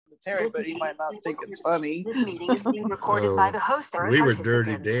Terry, but he might not think it's funny. This meeting is being recorded by the host. We were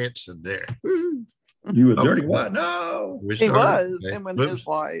dirty dancing there. You were dirty what? No. He was, him and his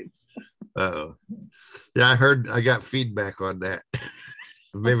wife. Uh-oh. Yeah, I got feedback on that.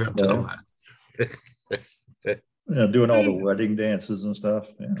 Maybe I'm telling Yeah, doing all the wedding dances and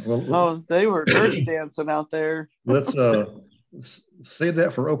stuff. Yeah. Well, they were dirty dancing out there. Let's save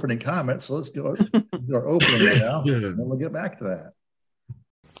that for opening comments. So let's go do our opening now, and then we'll get back to that.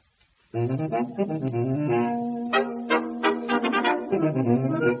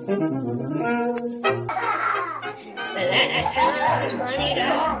 That sounds funny.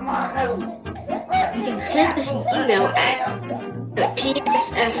 You can send us an email at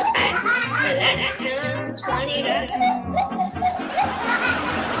tsf at that sounds funny. Now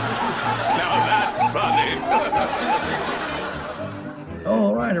that's funny.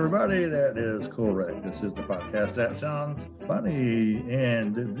 All right, everybody, that is correct. This is the podcast That Sounds Funny,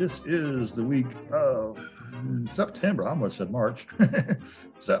 and this is the week of September. I almost said March.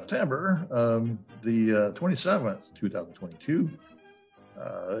 September, the 27th, 2022.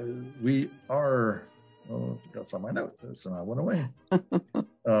 We are, that's on my note, so I went away.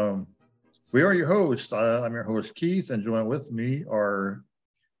 We are your host. I'm your host, Keith, and joined with me are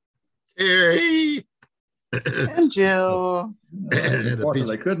Terry and Jill. The part that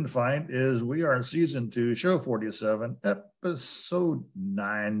I couldn't find is we are in season 2, show 47, episode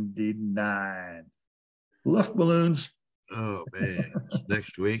 99. Luft balloons. Oh man, it's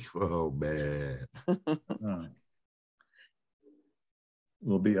next week. Oh man,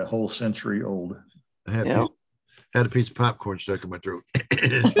 will be a whole century old. I had a piece of popcorn stuck in my throat.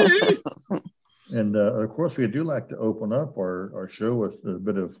 And of course, we do like to open up our show with a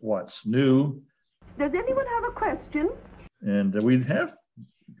bit of what's new. Does anyone have a question? And we have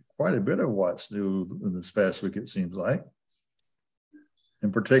quite a bit of what's new in this past week, it seems like.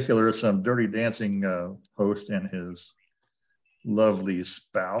 In particular, some Dirty Dancing host and his lovely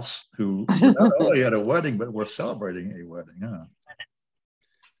spouse, who not only had a wedding, but were celebrating a wedding. Huh?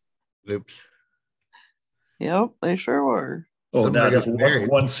 Oops. Yep, they sure were. Oh, now just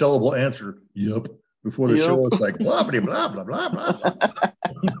one syllable answer. Yep. Before the show, it's like blah, blah, blah, blah, blah, blah.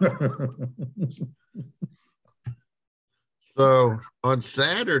 So on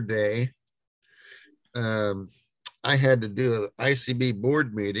Saturday, I had to do an ICB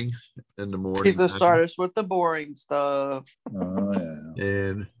board meeting in the morning. He's a start us with the boring stuff. Oh, yeah.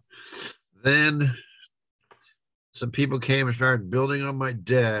 And then some people came and started building on my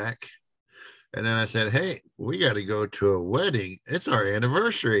deck. And then I said, hey, we got to go to a wedding. It's our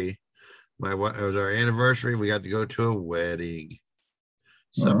anniversary. It was our anniversary. We got to go to a wedding.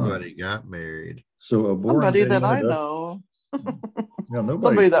 Somebody got married. So a boring somebody that I know. Nobody.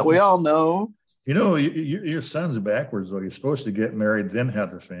 Somebody that we all know. You know, your son's backwards, though. You're supposed to get married, then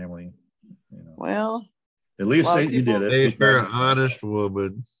have the family. You know. Well, at least you did it. You're an honest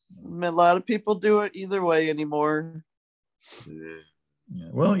woman. A lot of people do it either way anymore. Yeah.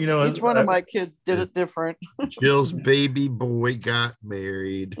 Well, you know, each one of my kids did it different. Jill's baby boy got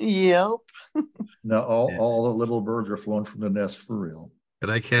married. Yep. Now all the little birds are flown from the nest for real. And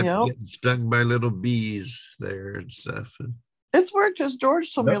I kept getting stung by little bees there and stuff. It's weird because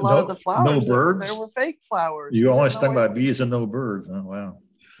George told me a lot of the flowers. No birds. There were fake flowers. You only stung by bees and no birds. Oh, wow.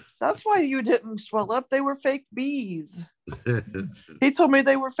 That's why you didn't swell up. They were fake bees. He told me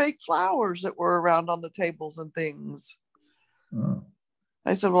they were fake flowers that were around on the tables and things. Oh.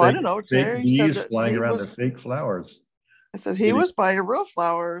 I said, well, I don't know. Fake bees flying around the fake flowers. I said, he was by a real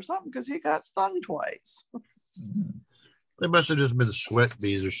flower or something because he got stung twice. They must have just been sweat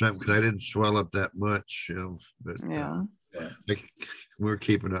bees or something because I didn't swell up that much, you know. But we were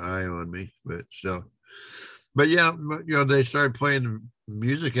keeping an eye on me, but still. But yeah, you know, they started playing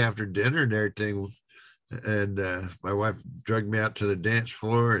music after dinner and everything. And my wife dragged me out to the dance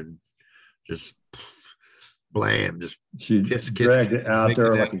floor and just blam, just she dragged it out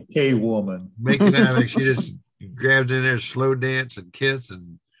there like a K woman. Making out like she just grabbed in there, slow dance and kiss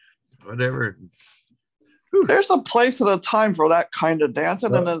and whatever. There's a place and a time for that kind of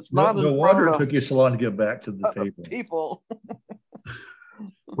dancing, and it's not no wonder it took you so long to get back to the table. People.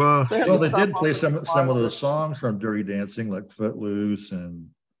 Well, they did play some of those songs from Dirty Dancing, like Footloose, and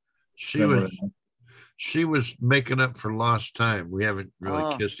she was making up for lost time. We haven't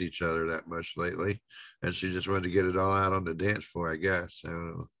really kissed each other that much lately, and she just wanted to get it all out on the dance floor, I guess. I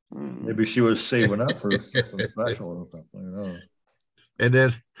don't know. Maybe she was saving up for something special or something. You know. And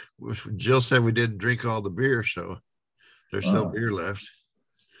then Jill said we didn't drink all the beer, so there's still beer left.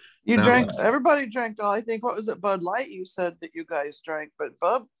 Everybody drank all, I think, what was it, Bud Light you said that you guys drank, but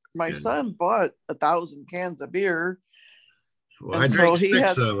my son bought 1,000 cans of beer. Well, I And so drank he 6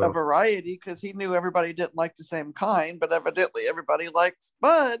 had of a them. variety because he knew everybody didn't like the same kind, but evidently everybody likes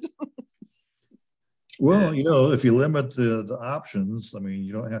Bud. Well, if you limit the options, I mean,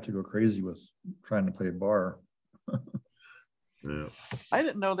 you don't have to go crazy with trying to play bar. Yeah. I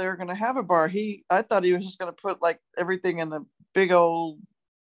didn't know they were going to have a bar. I thought he was just going to put like everything in a big old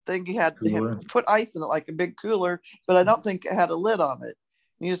thing. He had put ice in it, like a big cooler, but I don't think it had a lid on it.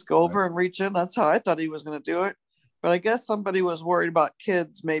 You just go over and reach in. That's how I thought he was going to do it. But I guess somebody was worried about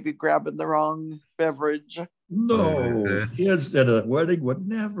kids maybe grabbing the wrong beverage. No, kids at a wedding would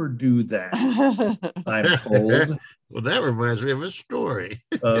never do that. I'm told. Well, that reminds me of a story.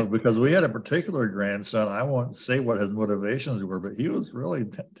 Because we had a particular grandson. I won't say what his motivations were, but he was really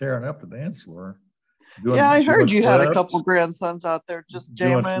tearing up the dance floor. I heard you had a couple grandsons out there just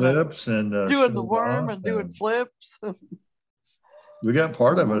jamming, doing flips and doing the worm and doing flips. We got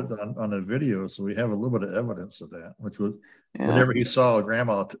part of it on a video, so we have a little bit of evidence of that, which was whenever he saw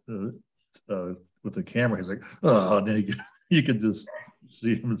grandma with the camera, he's like, oh, and then you could just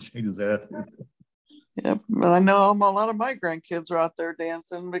see him change his attitude. Yep, and I know a lot of my grandkids are out there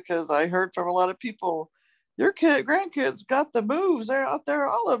dancing because I heard from a lot of people, your grandkids got the moves. They're out there,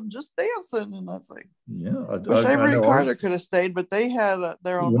 all of them just dancing. And I was like, yeah, wish Avery and Carter could have stayed, but they had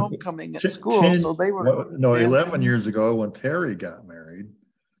their own homecoming at school, so they were. 11 years ago when Terry got married,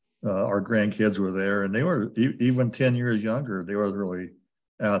 our grandkids were there, and they were even 10 years younger. They were really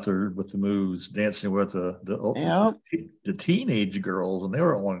out there with the moves, dancing with the teenage girls, and they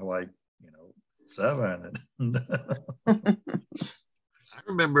were only like 7. I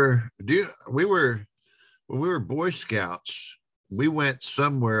remember when we were Boy Scouts, we went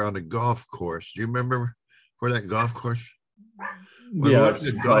somewhere on a golf course. Do you remember where that golf course? This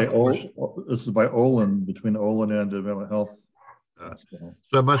is by Olin, between Olin and the mental health.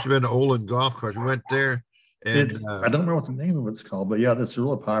 So it must have been Olin golf course. We went there, and I don't remember what the name of it's called, but that's a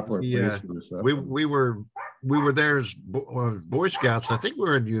really popular place for this stuff. We were there as Boy Scouts. I think we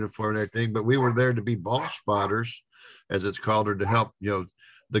were in uniform and everything, but we were there to be ball spotters, as it's called, or to help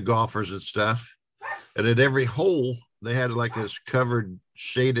the golfers and stuff. And at every hole, they had like this covered,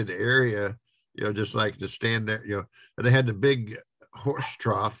 shaded area, just like to stand there, and they had the big horse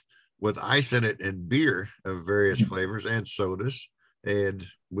trough with ice in it and beer of various flavors and sodas. And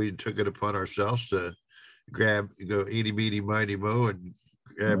we took it upon ourselves to go eeny, meeny, miny, mo, and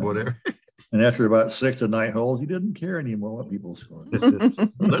grab whatever. And after about 6 to 9 holes, you didn't care anymore what people scored.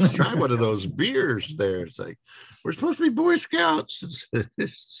 Let's try one of those beers there. It's like, we're supposed to be Boy Scouts.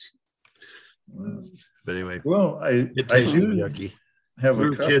 But anyway, it tasted yucky. Have we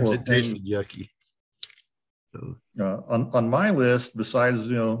were kids, it tasted yucky. So. On my list, besides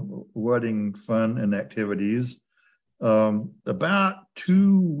wedding fun and activities, about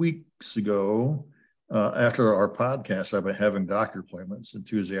 2 weeks ago, after our podcast, I've been having doctor appointments on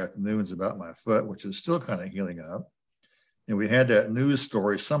Tuesday afternoons about my foot, which is still kind of healing up. And we had that news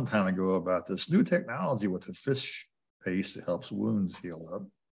story some time ago about this new technology with the fish paste that helps wounds heal up.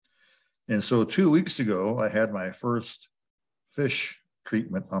 And so 2 weeks ago, I had my first fish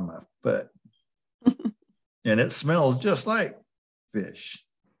treatment on my foot. And it smells just like fish.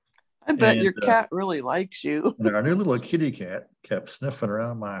 I bet your cat really likes you. And our new little kitty cat kept sniffing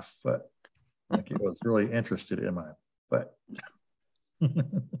around my foot. Like it was really interested in my butt.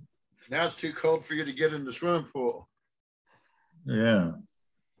 Now it's too cold for you to get in the swimming pool. Yeah.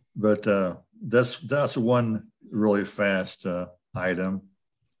 But that's one really fast item.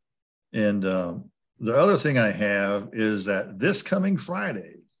 And the other thing I have is that this coming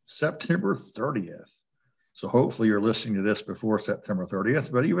Friday, September 30th. So hopefully you're listening to this before September 30th.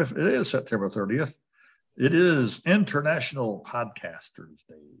 But even if it is September 30th, it is International Podcasters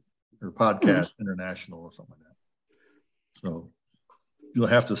Day, or Podcast International or something like that. So you'll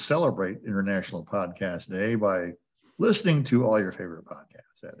have to celebrate International Podcast Day by listening to all your favorite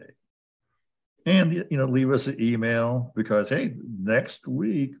podcasts that day. And, leave us an email because, hey, next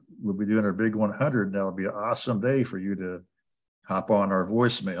week we'll be doing our big 100. That'll be an awesome day for you to hop on our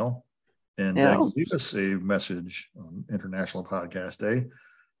voicemail and leave us a message on International Podcast Day.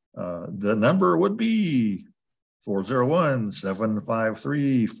 The number would be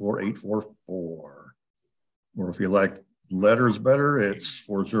 401-753-4844. Or if you like letters better, it's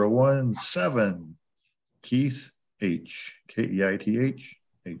 401-7 Keith H, Keithh.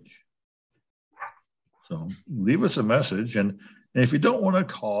 So leave us a message. And if you don't want to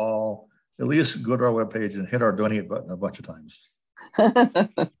call, at least go to our webpage and hit our donate button a bunch of times.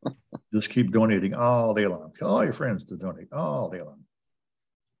 Just keep donating all day long. Tell all your friends to donate all day long.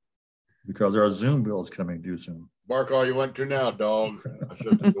 Because our Zoom bill is coming due soon. Bark all you want to now, dog. I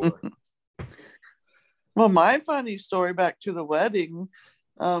shut the door. Well, my funny story back to the wedding,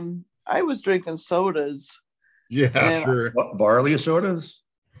 I was drinking sodas. Yeah, sure. What, barley sodas?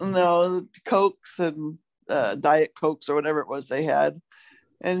 No, Cokes and Diet Cokes or whatever it was they had.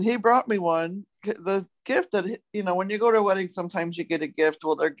 And he brought me one. The gift that, when you go to a wedding, sometimes you get a gift.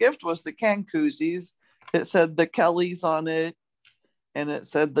 Well, their gift was the can koozies. It said the Kellys on it, and it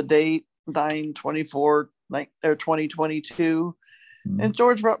said the date 9/24 or 2022. And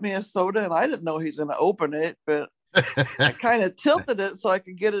George brought me a soda, and I didn't know he's going to open it, but I kind of tilted it so I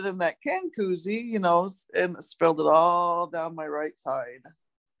could get it in that can koozie, and spilled it all down my right side.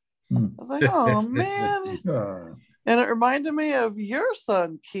 I was like, oh man. And it reminded me of your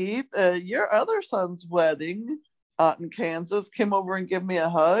son, Keith. Your other son's wedding out in Kansas came over and gave me a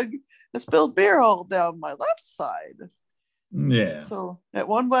hug and spilled beer all down my left side. Yeah. So at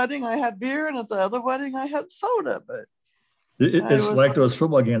one wedding I had beer, and at the other wedding I had soda. But it's like those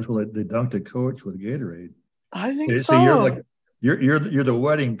football games where they dunked a coach with Gatorade. I think so. So you're the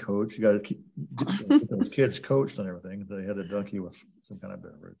wedding coach. You got to keep those kids coached and everything. They had to dunk you with some kind of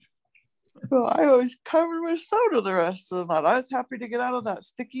beverage. Well, I was covered with soda the rest of the night. I was happy to get out of that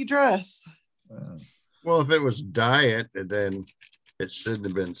sticky dress. Well, if it was diet, then it shouldn't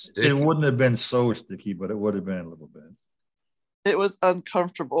have been sticky. It wouldn't have been so sticky, but it would have been a little bit. It was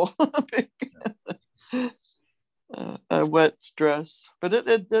uncomfortable. A wet dress, but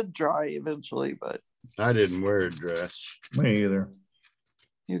it did dry eventually. But I didn't wear a dress. Me either.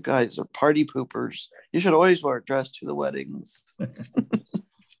 You guys are party poopers. You should always wear a dress to the weddings.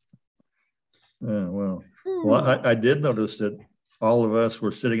 Well, I did notice that all of us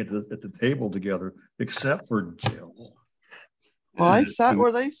were sitting at the table together, except for Jill. Well, I sat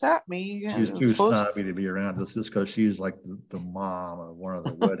where they sat me. She's too snobby to be around us just because she's like the mom of one of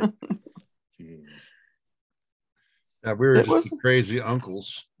the weddings. Yeah, we were just crazy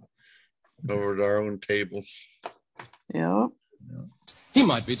uncles over at our own tables. Yeah. He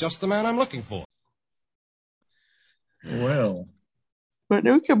might be just the man I'm looking for. Well. But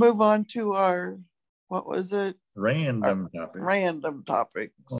we can move on to our, what was it? Random topics. Random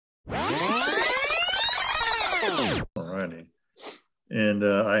topics. Alrighty. And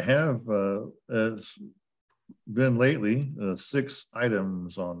I have, it's been lately, 6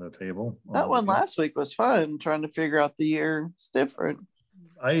 items on the table. That one last week was fun, trying to figure out the year. It's different.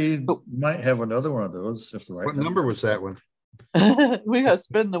 I might have another one of those. If the right what number was that one? We got to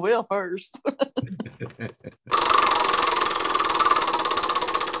spin the wheel first.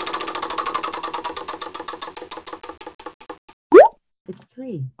 It's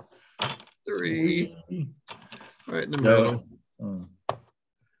 3. 3. Right in the middle.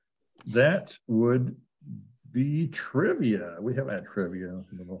 That would be trivia. We haven't had trivia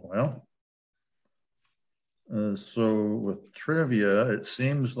in a little while. So with trivia, it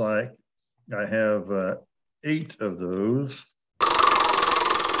seems like I have 8 of those.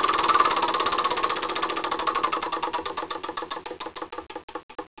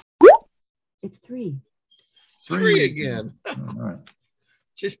 It's 3. 3 again. All right.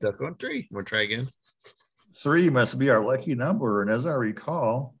 She's stuck on 3. We'll try again. 3 must be our lucky number. And as I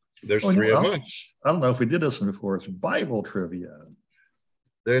recall, there's 3 of us. I don't know if we did this one before. It's Bible trivia.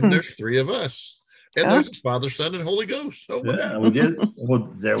 There's 3 of us. And there's Father, Son, and Holy Ghost. Oh, yeah, we did.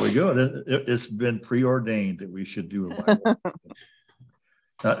 Well, there we go. It's been preordained that we should do a Bible.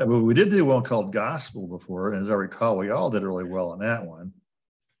 Well, we did do one called Gospel before. And as I recall, we all did really well on that one.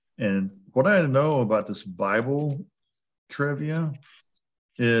 And what I know about this Bible trivia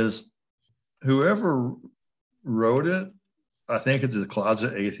is whoever wrote it, I think it's a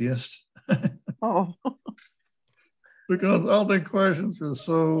closet atheist. Oh. Because all the questions are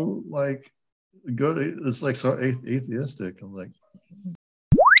so like good. It's like so atheistic. I'm like,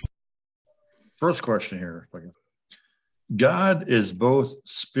 first question here. God is both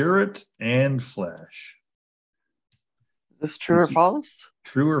spirit and flesh. Is this true or false?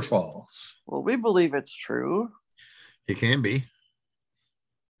 True or false? Well, we believe it's true. It can be.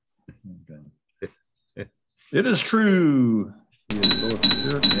 Okay. It is true. He is both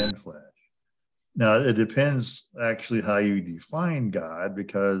spirit and flesh. Now, it depends actually how you define God,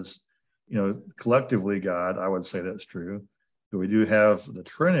 because, collectively God, I would say that's true. But we do have the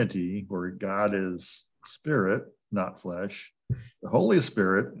Trinity, where God is spirit, not flesh. The Holy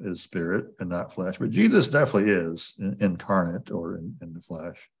Spirit is spirit and not flesh. But Jesus definitely is incarnate or in the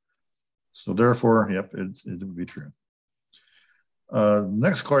flesh. So therefore, yep, it would be true.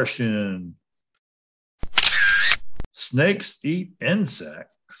 Next question. Snakes eat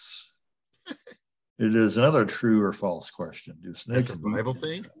insects. It is another true or false question. Do snakes? That's a Bible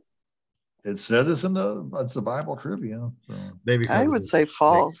thing? It says it's it's the Bible trivia. So. Maybe I would say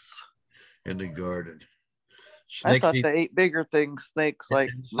false. In the garden. I thought they ate bigger things, snakes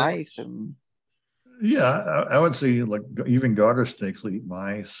like mice and. Yeah, I would say like even garter snakes will eat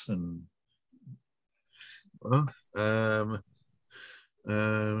mice and. Well,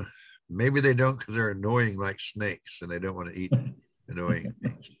 maybe they don't because they're annoying like snakes and they don't want to eat annoying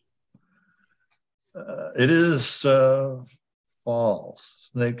things. It is false.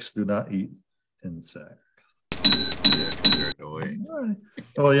 Snakes do not eat insects. Yeah, they're annoying.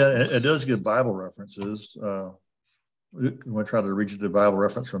 Oh yeah, it does give Bible references. You want to try to reach the Bible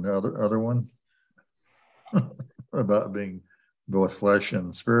reference from the other one about being both flesh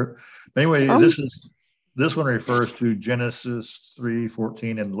and spirit. Anyway, this one refers to Genesis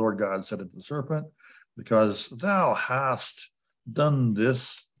 3:14, and the Lord God said unto the serpent, because thou hast done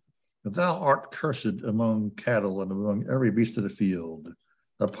this, thou art cursed among cattle and among every beast of the field.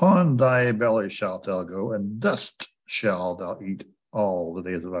 Upon thy belly shalt thou go, and dust shalt thou eat all the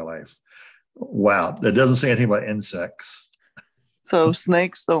days of thy life. Wow, that doesn't say anything about insects. So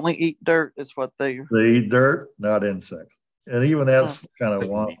snakes only eat dirt, is what they eat dirt, not insects. And even that's kind of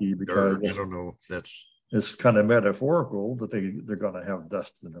wonky because I don't know. It's kind of metaphorical that they're going to have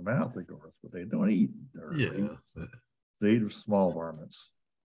dust in their mouth, of course, but they don't eat dirt. Yeah, they eat small varmints.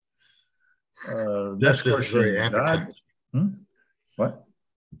 Dust isn't very appetizing. What?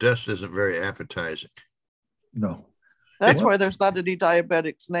 Dust isn't very appetizing. No. That's why there's not any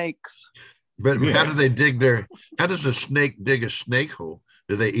diabetic snakes. But how do they how does a snake dig a snake hole?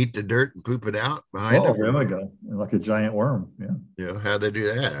 Do they eat the dirt and poop it out behind them? Oh, there we go. Like a giant worm. Yeah. Yeah. How they do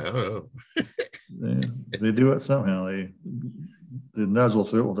that? I don't know. they do it somehow. They nuzzle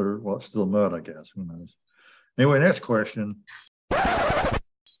through it with it's still mud, I guess. Who knows? Anyway, next question.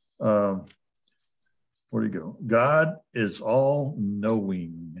 Where do you go? God is all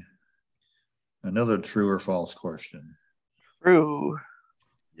knowing. Another true or false question. True.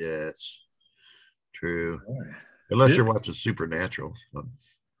 Yes. True. Unless you're watching Supernatural.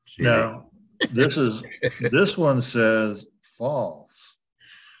 No, this one says false.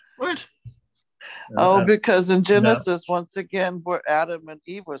 What? Because in Genesis, once again, where Adam and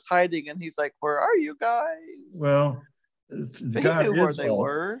Eve was hiding, and he's like, "Where are you guys?" Well, God knew where they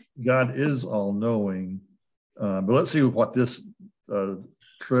were. God is all knowing. But let's see what this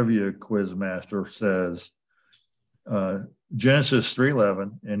trivia quiz master says. Genesis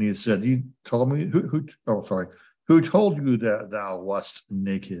 3:11, and he said, "You told me who told you that thou wast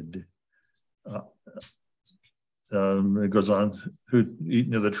naked?" It goes on, who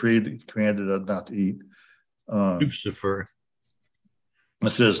eaten of the tree that commanded not to eat. Lucifer.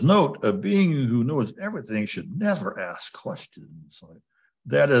 It says, "Note, a being who knows everything should never ask questions."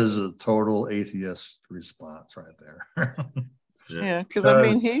 That is a total atheist response right there. Yeah, because I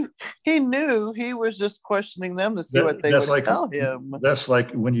mean, he knew, he was just questioning them to see what they would tell him. That's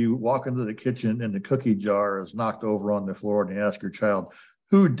like when you walk into the kitchen and the cookie jar is knocked over on the floor and you ask your child,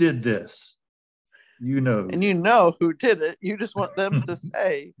 "Who did this?" You know. And you know who did it. You just want them to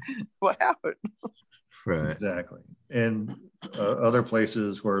say what happened. Right. Exactly. And other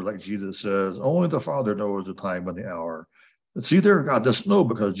places where, like Jesus says, only the Father knows the time and the hour. See, there, God doesn't know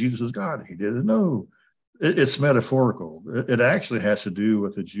because Jesus is God. He didn't know. It's metaphorical. It actually has to do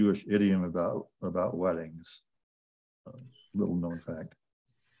with a Jewish idiom about weddings. Little known fact.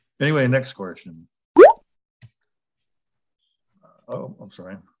 Anyway, next question. Oh, I'm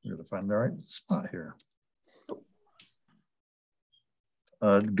sorry. We're going to find the right spot here.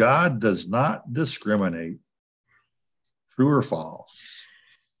 God does not discriminate. True or false?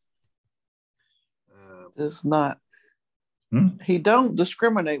 Does not. He don't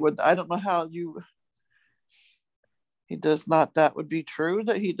discriminate with. I don't know how you. He does not. That would be true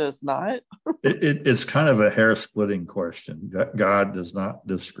that he does not. It's kind of a hair-splitting question. God does not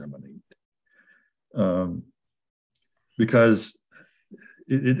discriminate, because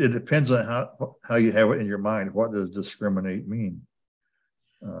it depends on how you have it in your mind. What does discriminate mean?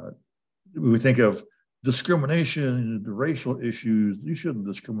 We think of discrimination, the racial issues. You shouldn't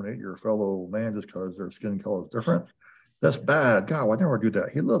discriminate your fellow man just because their skin color is different. That's bad. God would never do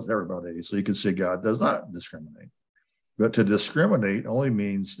that. He loves everybody. So you can say God does not discriminate. But to discriminate only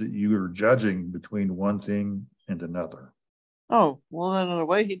means that you are judging between one thing and another. Oh, well, then in a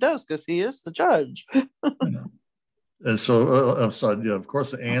way he does, because he is the judge. And so, of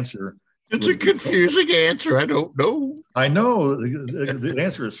course, the answer. It's a confusing answer. I don't know. I know the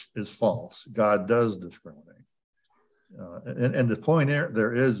answer is false. God does discriminate. And the point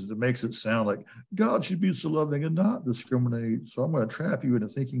there is, it makes it sound like God should be so loving and not discriminate. So I'm going to trap you into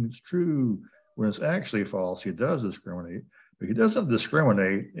thinking it's true when it's actually false. He does discriminate, but he doesn't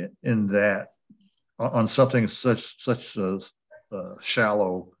discriminate in that on something such a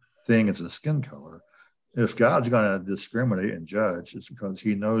shallow thing as a skin color. if God's going to discriminate and judge, it's because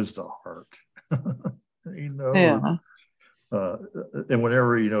he knows the heart. He knows. Yeah. And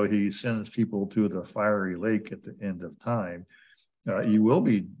whenever, he sends people to the fiery lake at the end of time, you will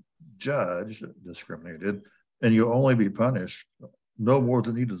be judged, discriminated, and you'll only be punished no more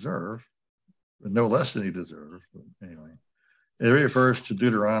than you deserve, no less than you deserve. But anyway, it refers to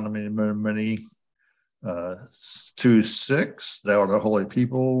Deuteronomy 2:6. Thou art a holy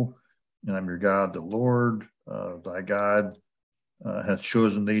people, and I'm your God, the Lord. Thy God hath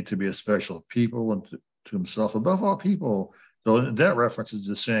chosen thee to be a special people and to himself above all people. So that reference is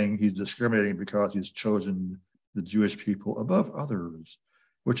just saying he's discriminating because he's chosen the Jewish people above others,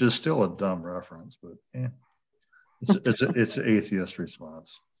 which is still a dumb reference, but it's an atheist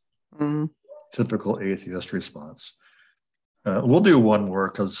response. Mm-hmm. Typical atheist response. We'll do one more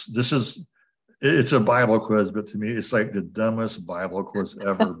because it's a Bible quiz, but to me, it's like the dumbest Bible quiz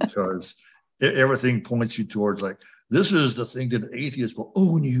ever because everything points you towards like, this is the thing that atheists will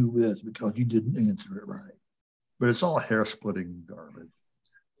own you with because you didn't answer it right. But it's all hair-splitting garbage.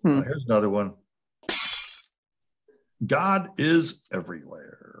 Here's another one. God is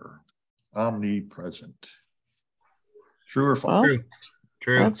everywhere, omnipresent. True or false?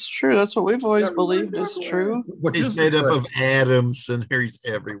 True. That's true. That's what we've always believed is true. He's made up of atoms, and he's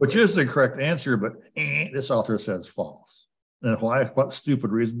everywhere. Which is the correct answer, but this author says false. And why? What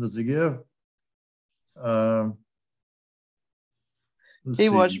stupid reason does he give? He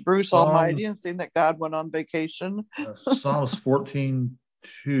watched Bruce Almighty and seen that God went on vacation. Psalms 14:2.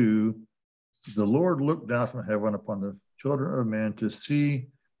 The Lord looked down from heaven upon the children of men to see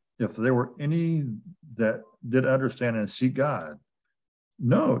if there were any that did understand and seek God.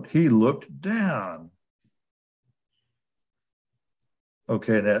 Note, he looked down.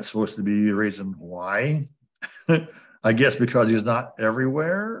 Okay, that's supposed to be the reason why. I guess because he's not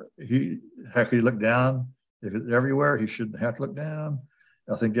everywhere. How could he look down? If it's everywhere, he shouldn't have to look down.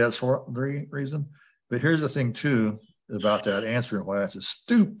 I think that's the reason. But here's the thing, too, about that answer and why it's a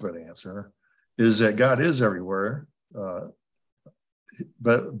stupid answer, is that God is everywhere.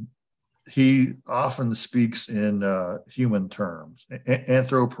 But he often speaks in human terms.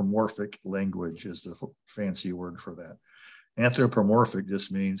 Anthropomorphic language is the fancy word for that. Anthropomorphic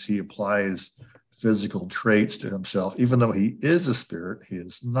just means he applies physical traits to himself. Even though he is a spirit, he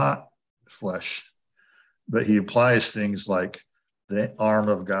is not flesh. But he applies things like the arm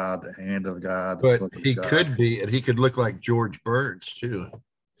of God, the hand of God. But he could be, and he could look like George Burns, too.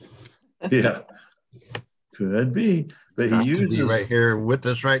 Yeah, could be. But he uses right here with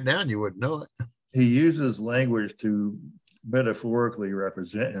us right now, and you wouldn't know it. He uses language to metaphorically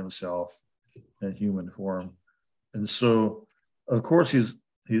represent himself in human form, and so, of course, he's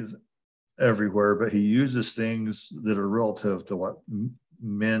everywhere. But he uses things that are relative to what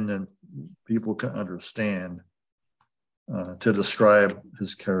men and people can understand to describe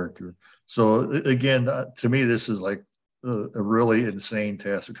his character. So, again, to me, this is like a really insane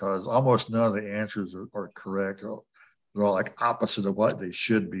test because almost none of the answers are correct. They're all like opposite of what they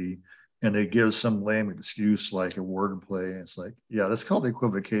should be. And they give some lame excuse like a wordplay. And it's like, yeah, that's called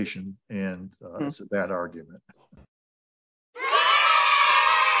equivocation. And it's a bad argument.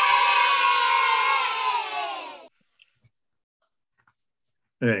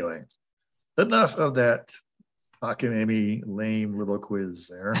 Anyway, enough of that cockamamie lame little quiz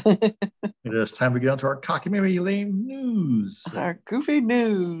there. It is time to get on to our cockamamie lame news. Our goofy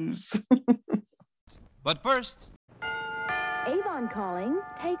news. But first, Avon calling.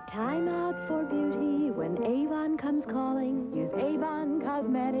 Take time out for beauty when Avon comes calling. Use Avon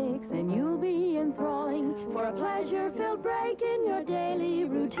Cosmetics and you'll be enthralling. For a pleasure-filled break in your daily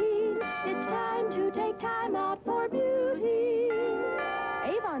routine, it's time to take time out for beauty.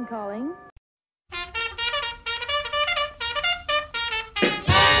 Avon calling.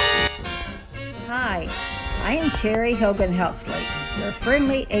 Hi, I am Terry Hogan Helsley, your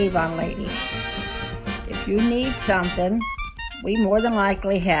friendly Avon lady. If you need something, we more than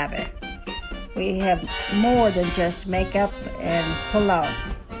likely have it. We have more than just makeup and cologne.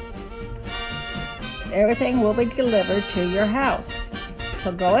 Everything will be delivered to your house.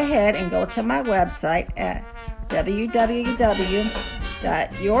 So go ahead and go to my website at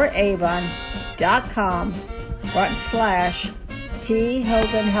www.youravon.com/T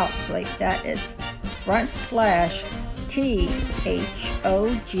Hogan Helsley. That is /THOGANHELTSLEY.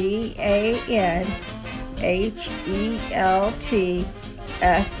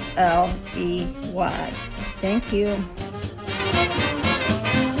 Thank you.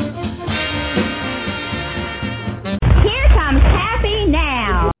 Here comes Happy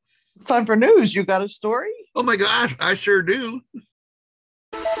now. It's time for news. You got a story? Oh my gosh, I sure do.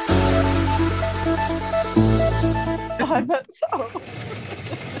 I bet so.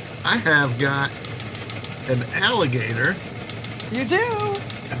 I have got an alligator. You do?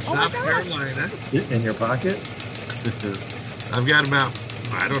 In South Carolina. In your pocket? I've got about,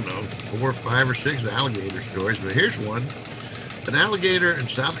 I don't know, 4, 5, or 6 alligator stories, but here's one. An alligator in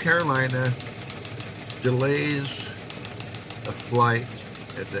South Carolina delays a flight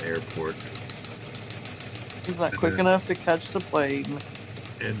at the airport. He's not quick enough to catch the plane.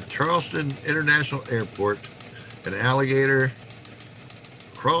 In Charleston International Airport, an alligator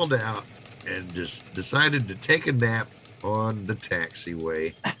crawled out and just decided to take a nap on the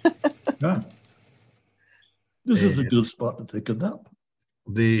taxiway. Yeah. This is a good spot to take a nap.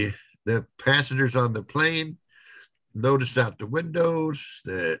 The passengers on the plane noticed out the windows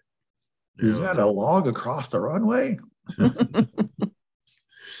that is that a log across the runway? The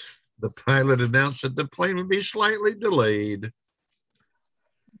pilot announced that the plane would be slightly delayed.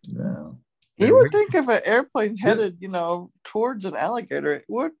 Yeah. You would think if an airplane headed, towards an alligator, it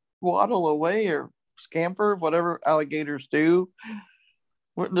would waddle away or scamper, whatever alligators do.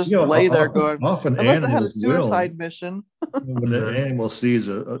 Wouldn't just lay there going, unless it had a suicide mission. When the animal sees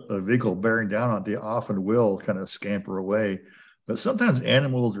a vehicle bearing down on it, they often will kind of scamper away. But sometimes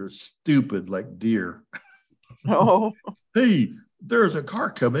animals are stupid, like deer. Oh. Hey, there's a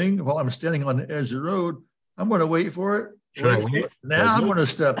car coming while I'm standing on the edge of the road. I'm going to wait for it. Now I'm going to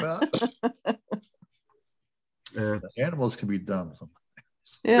step out. Animals can be dumb sometimes.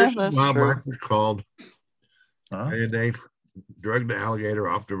 Yeah, that's true. Wildlife was called, and they dragged the alligator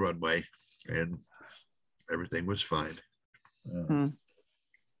off the runway, and everything was fine.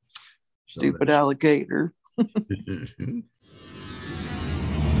 Stupid alligator.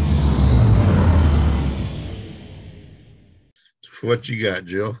 What you got,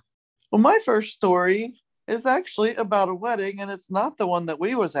 Jill? Well, my first story is actually about a wedding, and it's not the one that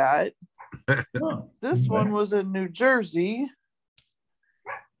we was at. This one was in New Jersey.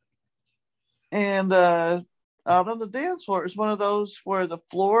 And out on the dance floor, it's one of those where the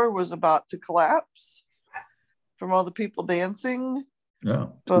floor was about to collapse from all the people dancing. Yeah,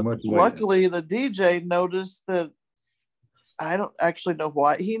 but luckily the DJ noticed that. I don't actually know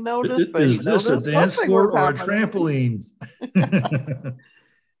why he noticed, but he noticed a dance something floor was or happening. A trampoline?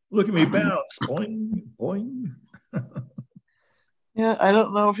 Look at me bounce, boing, boing. Yeah, I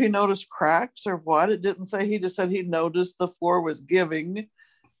don't know if he noticed cracks or what. It didn't say. He just said he noticed the floor was giving.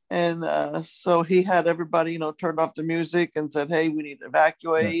 And so he had everybody, turned off the music and said, hey, we need to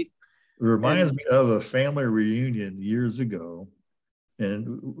evacuate. It reminds me of a family reunion years ago.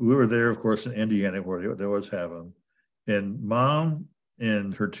 And we were there, of course, in Indiana where they always have them. And Mom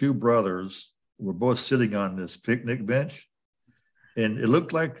and her 2 brothers were both sitting on this picnic bench. And it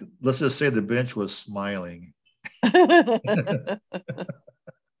looked like, let's just say the bench was smiling.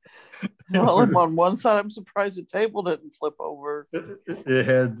 Well, I'm on one side. I'm surprised the table didn't flip over. It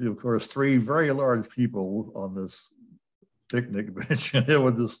had, of course, 3 very large people on this picnic bench, and it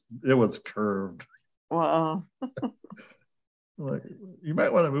was curved. Wow. Like, you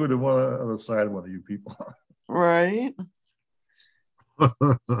might want to move to one other side of one of you people. Right.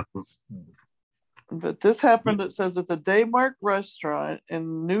 But this happened, it says, at the Daymark restaurant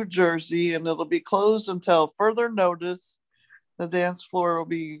in New Jersey, and it'll be closed until further notice. The dance floor will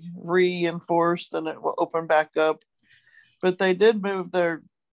be reinforced and it will open back up. But they did move their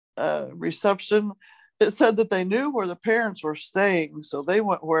reception. It said that they knew where the parents were staying, so they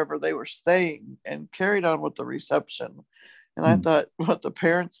went wherever they were staying and carried on with the reception. And I thought, what, the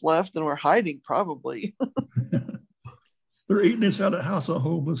parents left and were hiding? Probably. They're eating inside the house on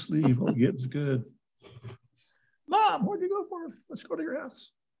homeless leave. Hope it's good. Mom, what'd you go for? Let's go to your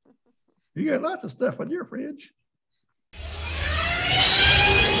house. You got lots of stuff in your fridge.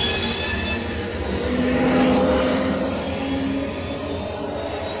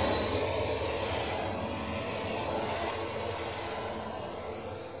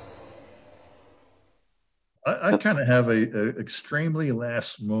 I kind of have a extremely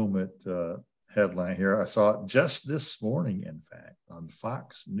last moment headline here. I saw it just this morning, in fact, on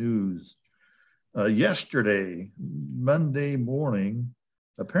Fox News. Yesterday, Monday morning,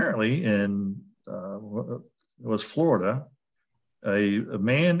 apparently in it was Florida, a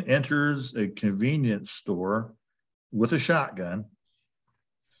man enters a convenience store with a shotgun,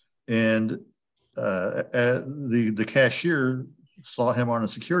 and the cashier saw him on a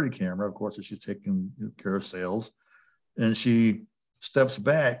security camera. Of course, she's taking care of sales, and she steps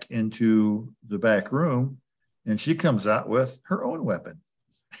back into the back room, and she comes out with her own weapon.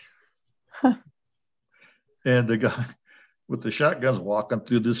 And the guy with the shotgun's walking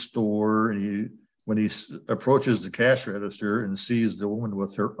through the store, and when he approaches the cash register and sees the woman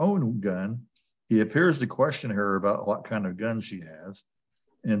with her own gun, he appears to question her about what kind of gun she has.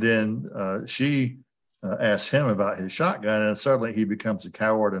 And then she asks him about his shotgun, and suddenly he becomes a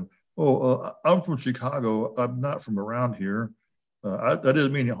coward. And, I'm from Chicago. I'm not from around here. I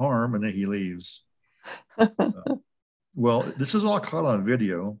didn't mean any harm. And then he leaves. Well, this is all caught on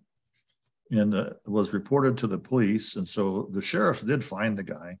video and was reported to the police. And so the sheriffs did find the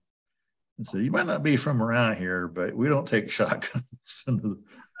guy and said, you might not be from around here, but we don't take shotguns into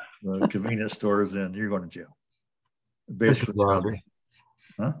the convenience stores, and you're going to jail. Basically, robbery.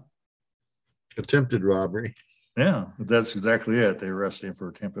 Huh? Attempted robbery. Yeah, that's exactly it. They arrested him for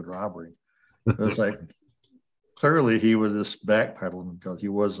attempted robbery. It was like, clearly he was just backpedaling because he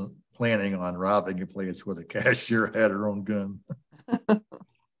wasn't planning on robbing a place where the cashier had her own gun.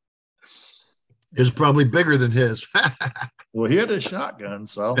 It's probably bigger than his. Well, he had a shotgun,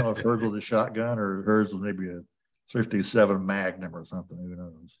 so I don't know if hers was a shotgun or hers was maybe a 57 Magnum or something. Who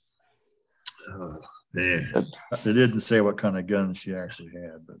knows? Oh, man. They didn't say what kind of gun she actually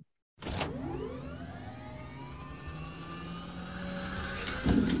had, but.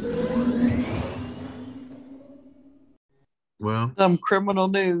 Well, some criminal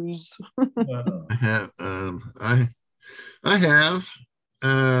news. I have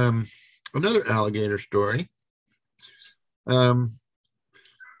another alligator story. An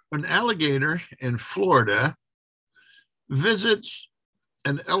alligator in Florida visits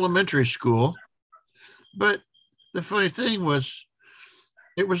an elementary school, but the funny thing was,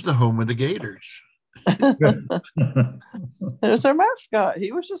 it was the home of the Gators. It was our mascot.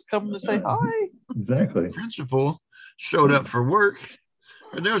 He was just coming to say hi. Exactly. The principal showed up for work,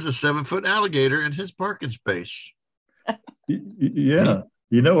 and there was a 7-foot alligator in his parking space. Yeah.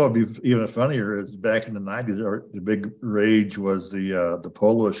 You know what would be even funnier is back in the 90s, the big rage was the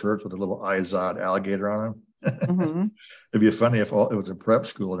polo shirts with a little Izod alligator on them. Mm-hmm. It'd be funny if it was a prep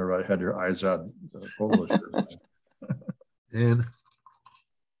school and everybody had their Izod polo shirts. And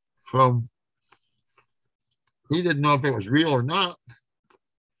he didn't know if it was real or not.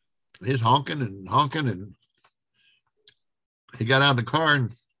 He's honking, and he got out of the car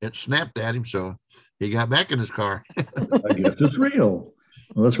and it snapped at him, so he got back in his car. I guess it's real.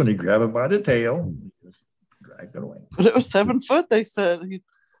 Well, that's when he grabbed it by the tail and just dragged it away. But it was 7 foot, they said.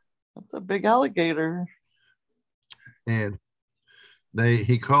 That's a big alligator. And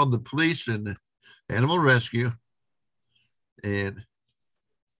he called the police and animal rescue, and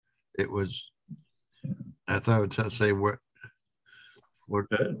it was, I thought I would say what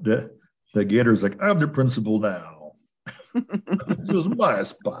the gator's like, I'm the principal now. This is my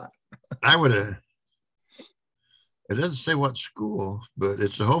spot. I would have. It doesn't say what school, but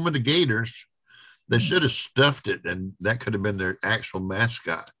it's the home of the Gators. They should have stuffed it, and that could have been their actual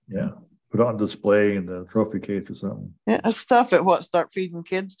mascot. Yeah, put it on display in the trophy case or something. Yeah, stuff it. What? Start feeding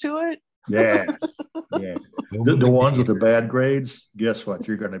kids to it? Yeah, yeah. The ones with the bad grades. Guess what?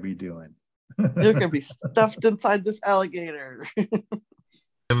 You're going to be doing. You're going to be stuffed inside this alligator.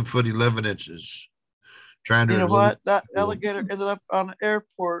 7 foot 11 inches. Trying to. You know what? That alligator ended up on an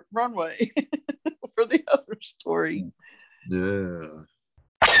airport runway. For the other story. Yeah.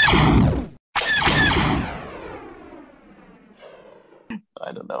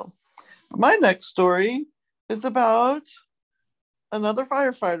 I don't know. My next story is about another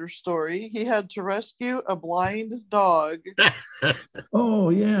firefighter story. He had to rescue a blind dog.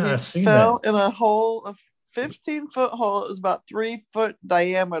 Oh, yeah. He fell in a hole, a 15-foot hole. It was about 3 foot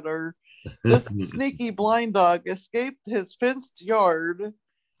diameter. This sneaky blind dog escaped his fenced yard,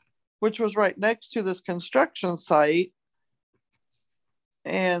 which was right next to this construction site,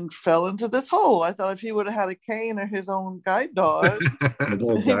 and fell into this hole. I thought if he would have had a cane or his own guide dog,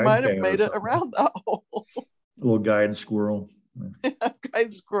 he might have made it around that hole. A little guide squirrel. Yeah,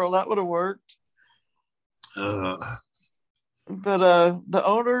 guide squirrel, that would have worked. But the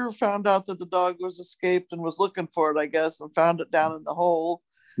owner found out that the dog was escaped and was looking for it, I guess, and found it down in the hole.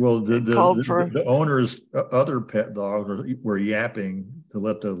 Well, the owner's other pet dogs were yapping to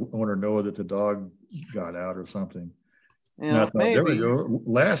let the owner know that the dog got out or something. Yeah, maybe. There we go.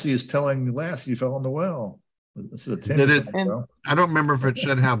 Lassie is telling Lassie fell in the well. Did it? I don't remember if it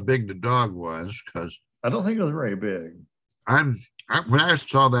said how big the dog was, because I don't think it was very big. When I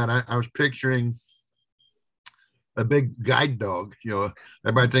saw that, I was picturing a big guide dog. You know,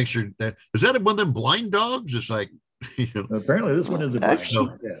 everybody thinks is that one of them blind dogs? It's like. Apparently this one is a blind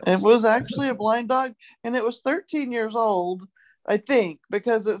dog. Yes. It was actually a blind dog, and it was 13 years old, I think,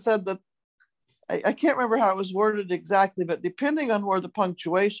 because it said that I can't remember how it was worded exactly, but depending on where the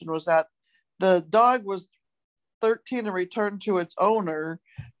punctuation was at, the dog was 13 and returned to its owner.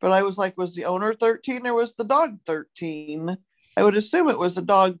 But I was like, was the owner 13 or was the dog 13? I would assume it was a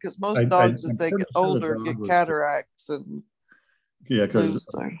dog because most dogs, as they get older, get cataracts and. Yeah, because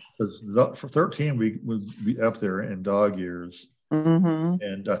for 13 we would be up there in dog years,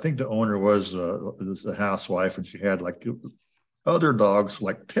 and I think the owner was a housewife, and she had like other dogs,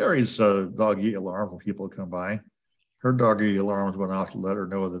 like Terry's doggy alarm when people come by. Her doggy alarms went off to let her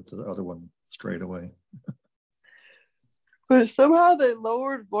know that the other one strayed away. But somehow they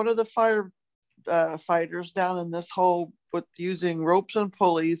lowered one of the fighters down in this hole with using ropes and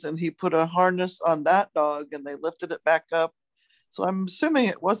pulleys, and he put a harness on that dog, and they lifted it back up. So I'm assuming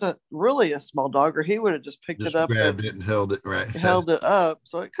it wasn't really a small dog, or he would have just picked it up, grabbed it and held it right. Held it up.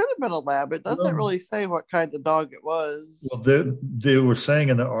 So it could have been a lab. It doesn't really say what kind of dog it was. Well, they were saying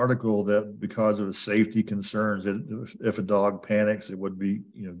in the article that because of the safety concerns, that if a dog panics, it would be,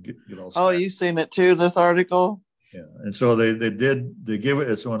 get all. Oh, you've seen it too, this article? Yeah, and so they give it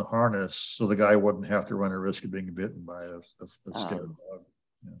its own harness so the guy wouldn't have to run a risk of being bitten by a scared dog.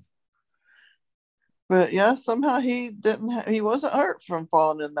 Yeah. But yeah, somehow he wasn't hurt from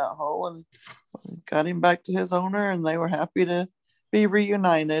falling in that hole, and got him back to his owner, and they were happy to be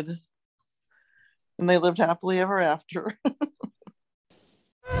reunited, and they lived happily ever after.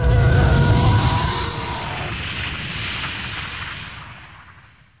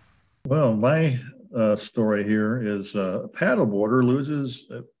 Well, my story here is a paddleboarder loses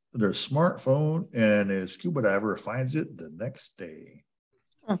their smartphone, and a scuba diver finds it the next day.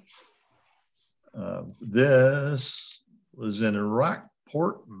 This was in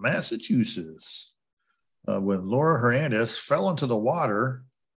Rockport, Massachusetts, when Laura Hernandez fell into the water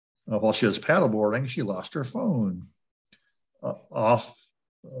while she was paddleboarding. She lost her phone off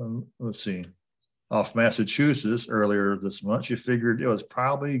Massachusetts earlier this month. She figured it was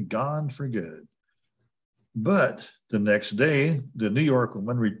probably gone for good. But the next day, the New York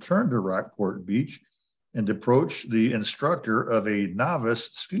woman returned to Rockport Beach and approached the instructor of a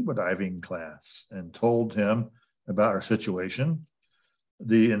novice scuba diving class and told him about her situation.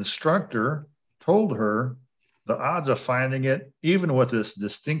 The instructor told her the odds of finding it, even with this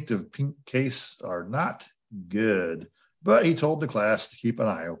distinctive pink case, are not good, but he told the class to keep an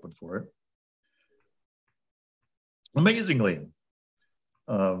eye open for it. Amazingly,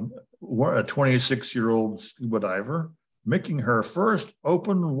 a 26-year-old scuba diver making her first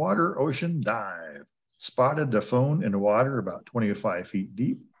open water ocean dive spotted the phone in the water about 25 feet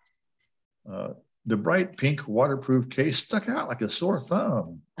deep. The bright pink waterproof case stuck out like a sore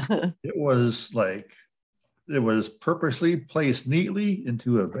thumb. It was purposely placed neatly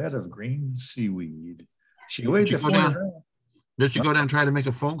into a bed of green seaweed. She waved the phone around. Did you go down and try to make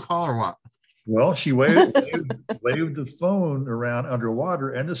a phone call or what? Well, she waved the phone around underwater,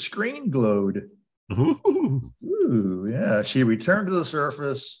 and the screen glowed. Ooh, yeah. She returned to the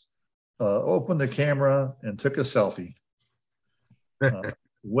surface, opened the camera, and took a selfie.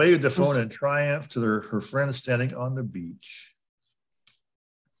 Waved the phone in triumph to her friends standing on the beach.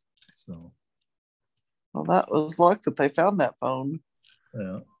 So, well, that was luck that they found that phone.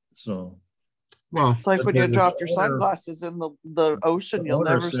 Yeah. So, well, it's like when you drop your sunglasses in the ocean, you'll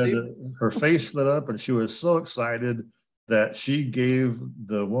never see. Her face lit up, and she was so excited that she gave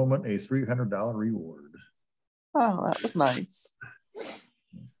the woman a $300 reward. Oh, that was nice.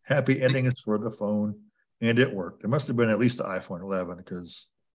 Happy endings for the phone, and it worked. It must have been at least the iPhone 11 because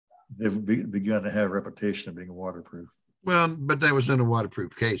they've begun to have a reputation of being waterproof. Well, but that was in a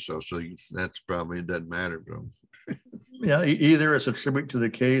waterproof case, so that's probably, it doesn't matter, bro. Yeah, either it's a tribute to the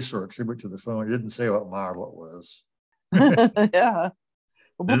case or a tribute to the phone. It didn't say what model it was. Yeah.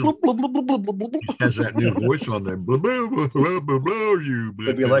 It has that new voice on there.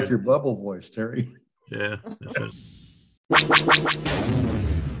 It'd be like your bubble voice, Terry. Yeah.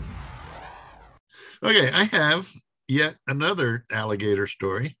 Okay, I have yet another alligator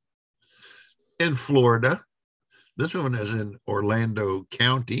story in Florida. This one is in Orlando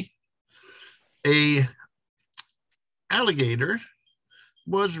County. A alligator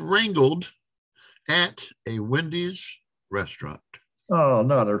was wrangled at a Wendy's restaurant. Oh,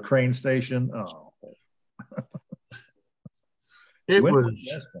 not a train station. Oh. It was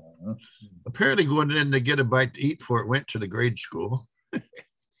apparently going in to get a bite to eat before it went to the grade school.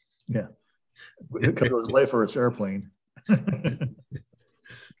 Yeah. Because it was late for its airplane.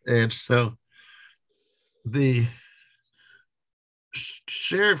 And so the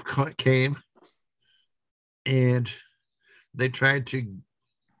sheriff came and he tried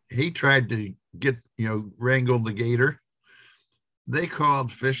to get, wrangle the gator. They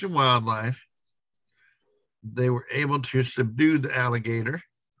called Fish and Wildlife. They were able to subdue the alligator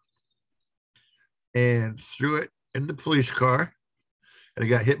and threw it in the police car, and it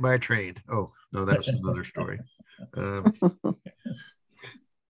got hit by a train. Oh, no, that's another story.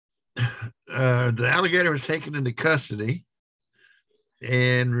 The alligator was taken into custody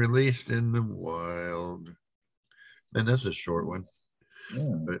and released in the wild. And that's a short one.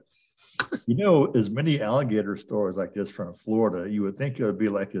 Yeah. But you know, as many alligator stories like this from Florida, you would think it would be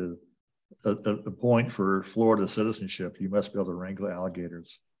like a point for Florida citizenship. You must be able to wrangle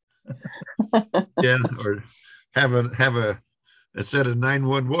alligators. Yeah, or have a instead of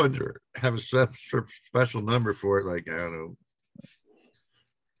 911, or have a special number for it, like I don't know,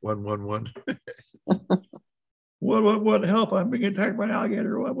 111. What help? I'm being attacked by an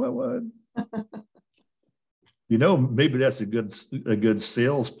alligator. What? You know, maybe that's a good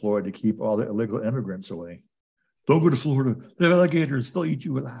sales ploy to keep all the illegal immigrants away. Don't go to Florida. They have alligators. They'll eat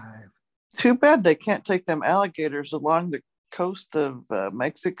you alive. Too bad they can't take them alligators along the coast of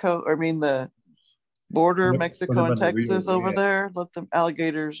Mexico. I mean, the border Mexico and Texas over there. Let them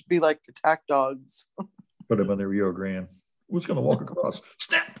alligators be like attack dogs. Put them on the Rio Grande. Who's going to walk across?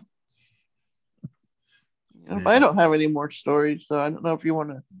 Snap! I don't have any more stories, so I don't know if you want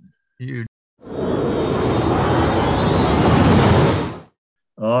to. You.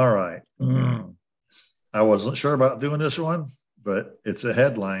 All right. I wasn't sure about doing this one, but it's a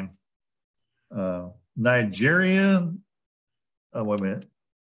headline. Nigeria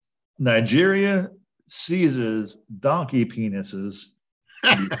seizes donkey penises.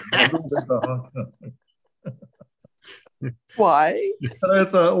 Why? I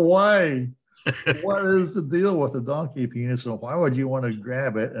thought, why? What is the deal with the donkey penis? And why would you want to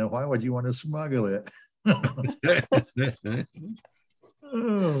grab it? And why would you want to smuggle it?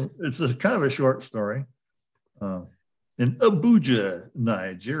 It's a kind of a short story. In Abuja,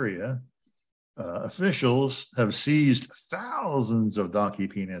 Nigeria, officials have seized thousands of donkey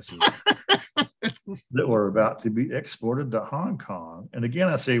penises that were about to be exported to Hong Kong. And again,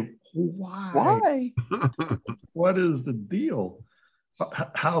 I say, why? What is the deal?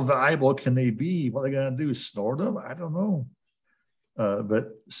 How valuable can they be? What are they going to do? Snort them? I don't know. But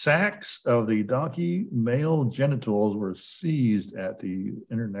sacks of the donkey male genitals were seized at the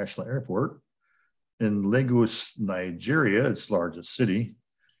international airport in Lagos, Nigeria, its largest city.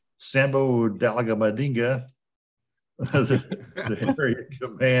 Sambo Dalagadinga, the area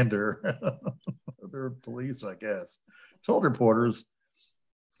commander of their police, I guess, told reporters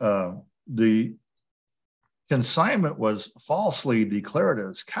the consignment was falsely declared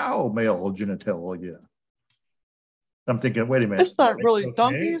as cow male genitalia. I'm thinking, wait a minute. It's not really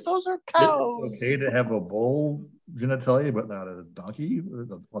donkeys, those are cows. It's okay to have a bull genitalia, but not a donkey?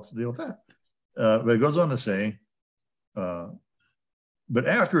 What's the deal with that? But it goes on to say, but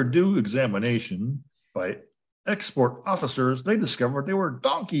after due examination by export officers, they discovered they were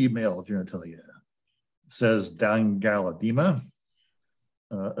donkey male genitalia, says Dangaladima.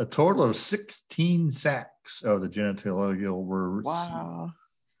 A total of 16 sacks of the genitalia were received. Wow.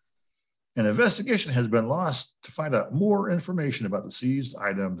 An investigation has been launched to find out more information about the seized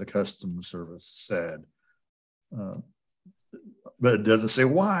item, the Customs Service said. But it doesn't say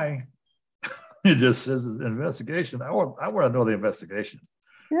why. It just says an investigation. I want to know the investigation.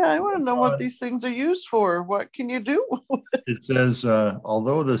 Yeah, I want to know what these things are used for. What can you do? It says,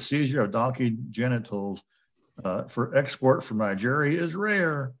 although the seizure of donkey genitals for export from Nigeria is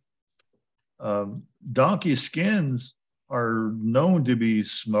rare, donkey skins are known to be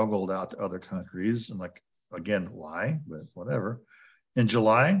smuggled out to other countries. And like, again, why? But whatever. In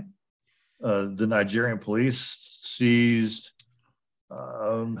July, the Nigerian police seized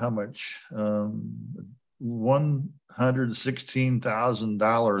how much?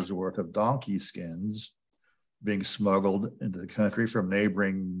 $116,000 worth of donkey skins being smuggled into the country from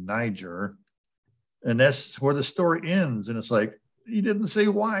neighboring Niger. And that's where the story ends. And it's like, he didn't say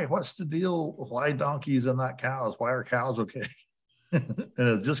why. What's the deal? Why donkeys and not cows? Why are cows okay? And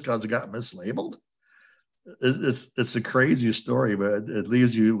it's just because it got mislabeled. It's the craziest story, but it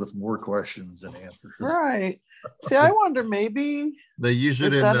leaves you with more questions than answers. Right. See, I wonder maybe they use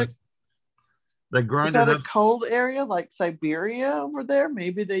it in they grind is that it up. A cold area like Siberia over there?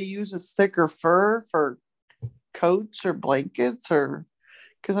 Maybe they use a thicker fur for coats or blankets, or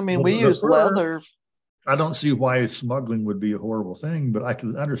because I mean we use leather. I don't see why smuggling would be a horrible thing, but I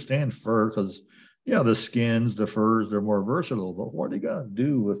can understand fur because the skins, the furs, they're more versatile. But what are you gonna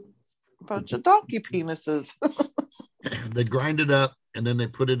do with a bunch of donkey penises? They grind it up and then they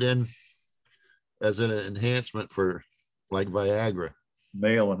put it in as an enhancement for like Viagra.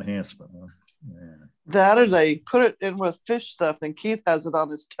 Male enhancement. Huh? Yeah. That or they put it in with fish stuff, and Keith has it on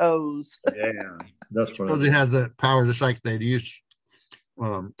his toes. Yeah, that's what. Suppose he has that power, just like they'd use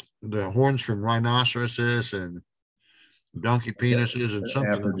the horns from rhinoceroses and donkey penises and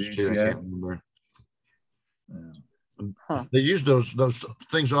something else too. I can't remember. Huh. They use those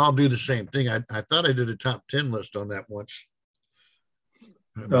things all do the same thing. I thought I did a top 10 list on that once.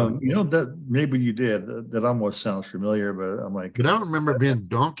 That maybe you did. That almost sounds familiar, but I'm like, but I don't remember being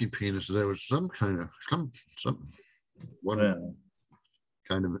donkey penis. There was some kind of kind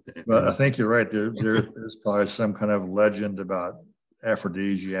of. Well, I think you're right. There's probably some kind of legend about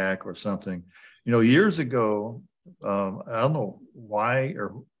aphrodisiac or something. Years ago, I don't know why,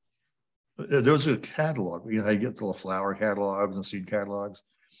 or there was a catalog. How you get the flower catalogs and seed catalogs.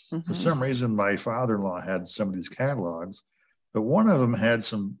 Mm-hmm. For some reason, my father-in-law had some of these catalogs, but one of them had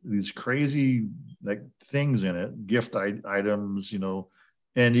these crazy like things in it, gift items,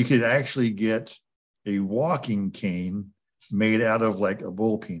 and you could actually get a walking cane made out of like a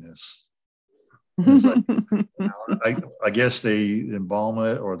bull penis. Like, I guess they embalm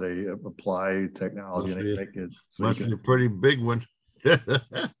it or they apply technology and they make it. So must be a pretty big one.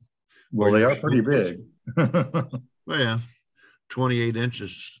 Well, they are pretty big. Well, yeah, 28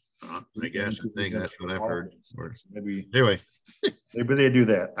 inches. I guess. I think that's what I've heard. Maybe anyway. Maybe they do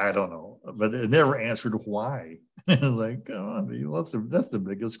that. I don't know, but it never answered why. It's like, that's the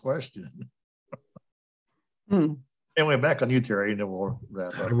biggest question. Anyway, back on you, Terry, and then we'll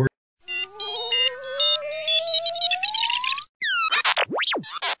wrap up.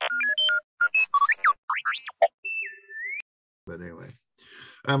 But anyway,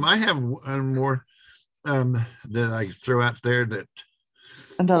 I have one more that I throw out there that.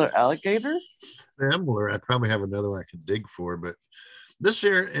 Another alligator? Similar. I probably have another one I can dig for, but this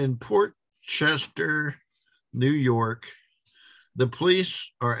here in Port Chester, New York, the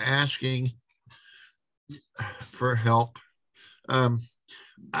police are asking for help.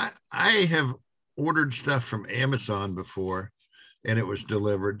 I have ordered stuff from Amazon before and it was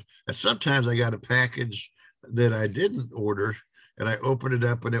delivered. And sometimes I got a package that I didn't order and I opened it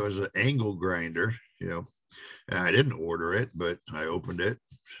up and it was an angle grinder, and I didn't order it, but I opened it.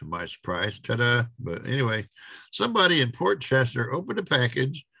 To my surprise, ta-da. But anyway, somebody in Port Chester opened a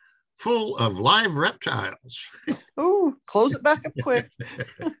package full of live reptiles. Oh, close it back up quick.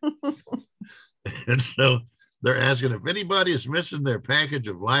 And so they're asking if anybody is missing their package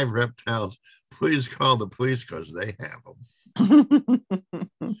of live reptiles, please call the police because they have them.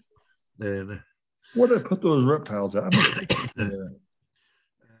 And where did I put those reptiles out?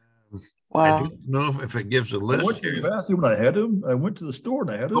 Wow. I don't know if it gives a list. I went to the bathroom and I had them. I went to the store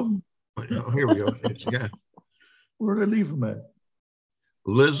and I had them. Oh, here we go. Where did I leave them at?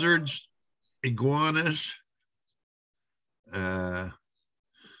 Lizards, iguanas. Well,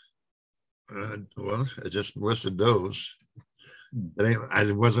 I just listed those.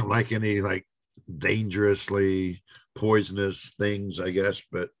 It wasn't like any like dangerously poisonous things, I guess,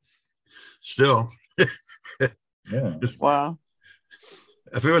 but still. Yeah. Wow.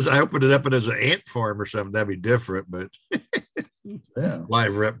 If it was, I opened it up and as an ant farm or something, that'd be different. But yeah,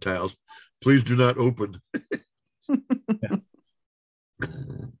 live reptiles, please do not open.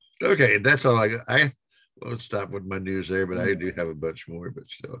 Okay, that's all I got. I won't stop with my news there, but I do have a bunch more. But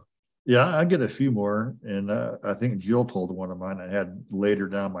still, yeah, I get a few more, and I think Jill told one of mine I had later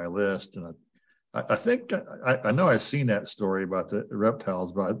down my list, and I think I know I've seen that story about the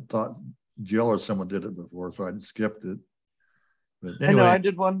reptiles, but I thought Jill or someone did it before, so I skipped it. But anyway. I know I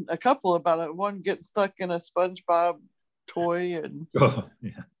did a couple about it. One getting stuck in a SpongeBob toy, and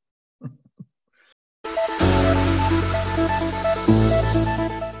yeah.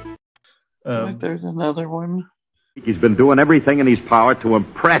 Like there's another one. He's been doing everything in his power to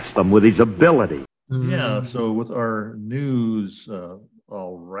impress them with his ability. Yeah. So with our news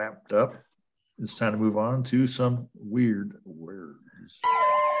all wrapped up, it's time to move on to some weird words.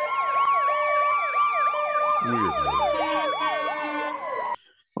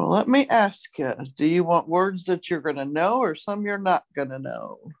 Well, let me ask you, do you want words that you're going to know or some you're not going to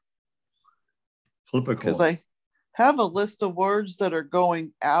know? Flip a coin. Because I have a list of words that are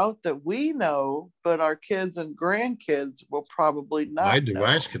going out that we know, but our kids and grandkids will probably not My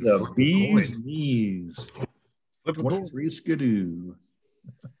device can the flip bees a coin. knees. Flip a coin. 23 skidoo.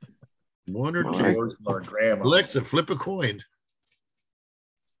 One or All two. right. Our grandma. Alexa, flip a coin.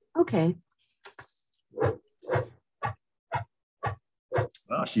 Okay.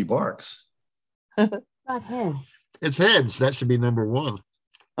 Ah, she barks. Got heads. It's heads. That should be number one.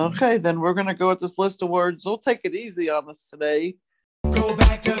 Okay, then we're going to go with this list of words. We'll take it easy on us today. Go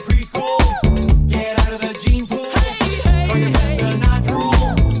back to preschool. Get out of the gene pool.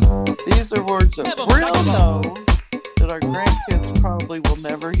 These are words that we'll know that our grandkids probably will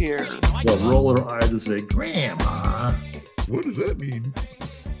never hear. They'll roll their eyes and say, Grandma. What does that mean?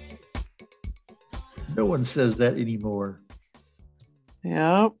 No one says that anymore.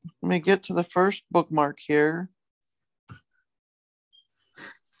 Yep. Let me get to the first bookmark here.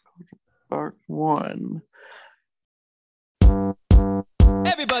 Bookmark 1.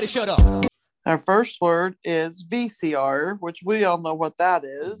 Everybody shut up. Our first word is VCR, which we all know what that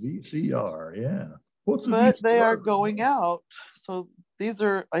is. VCR, yeah. What's a But VCR? they are going out. So these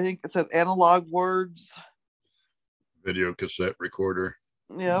are, I think it said analog words. Video cassette recorder.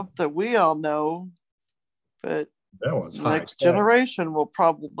 Yep, that we all know. But that was the next generation will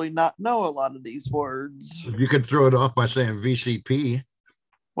probably not know a lot of these words. You could throw it off by saying VCP.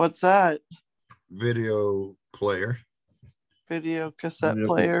 What's that? Video player. Video cassette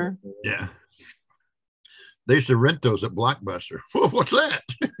player. Yeah. They used to rent those at Blockbuster. What's that?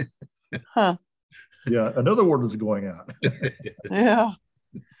 Huh. Yeah, another word is going out. Yeah.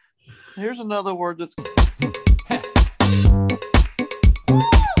 Here's another word that's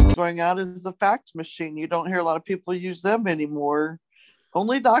going out is a fax machine. You don't hear a lot of people use them anymore.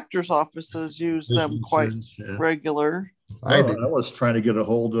 Only doctors' offices use them quite regular. I was trying to get a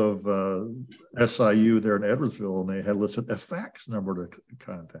hold of SIU there in Edwardsville, and they had listed a fax number to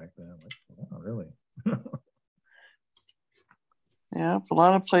contact them. Like, oh, really? Yeah, a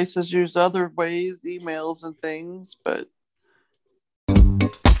lot of places use other ways, emails and things, but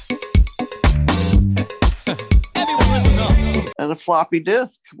and a floppy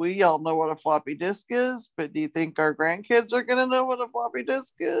disk. We all know what a floppy disk is, but do you think our grandkids are going to know what a floppy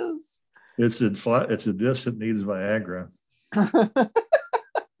disk is? It's a disc that needs Viagra.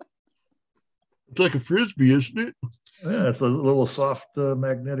 It's like a frisbee, isn't it? Yeah, it's a little soft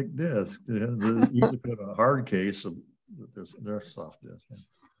magnetic disc. You usually put a hard case of their soft disc. Yeah.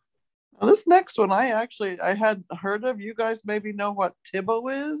 Well, this next one, I had heard of. You guys maybe know what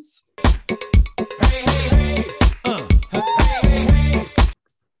Tibo is.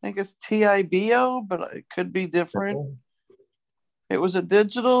 I think it's TIBO, but it could be different. It was a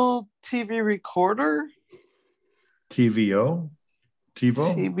digital TV recorder. TVO?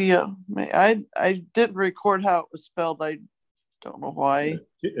 TiVo? TVO. I didn't record how it was spelled. I don't know why.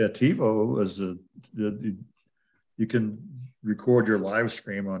 TiVo is you can record your live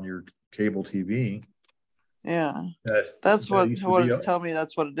stream on your cable TV. Yeah. That's what it's telling me.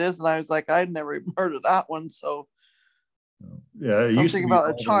 That's what it is. And I was like, I'd never even heard of that one. So yeah, something about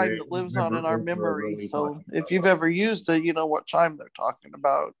a chime that lives on in our memory. So if you've ever used it, you know what chime they're talking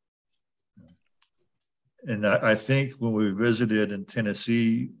about. And I think when we visited in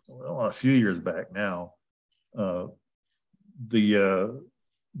Tennessee, a few years back now,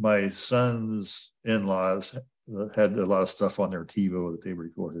 my son's in-laws had a lot of stuff on their TiVo that they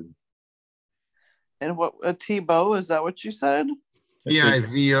recorded. And what a TiVo, is that what you said?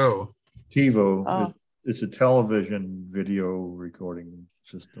 TiVo. TiVo. Oh. It's a television video recording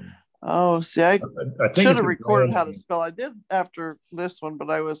system. Oh, see, I should have recorded how to spell. I did after this one,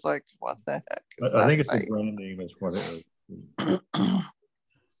 but I was like, what the heck? I think it's a brand name is what it is.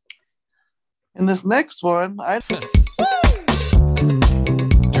 And this next one, I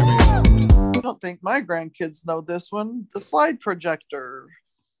don't think my grandkids know this one. The slide projector.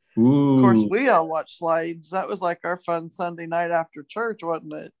 Ooh. Of course, we all watch slides. That was like our fun Sunday night after church,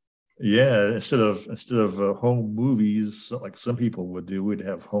 wasn't it? Yeah, instead of home movies like some people would do, we'd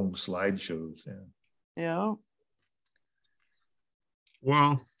have home slideshows. Yeah.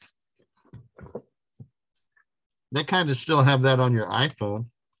 Well, they kind of still have that on your iPhone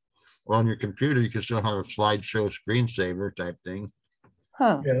or on your computer. You can still have a slideshow screensaver type thing.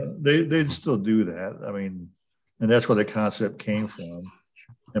 Huh. Yeah, they'd still do that. I mean, and that's where the concept came from.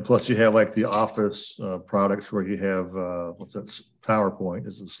 And plus, you have like the Office products where you have what's that? PowerPoint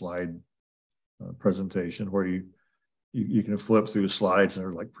is a slide presentation where you can flip through slides and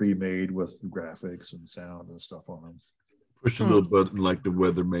they're like pre-made with graphics and sound and stuff on them. Push a little button like the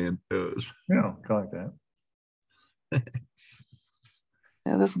weatherman does. Yeah, kind of like that.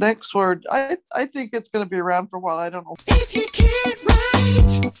 And this next word, I think it's going to be around for a while. I don't know. If you can't write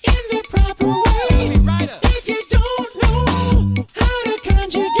in the proper way, if you don't know how to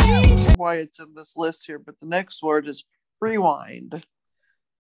conjugate, why it's in this list here, but the next word is rewind.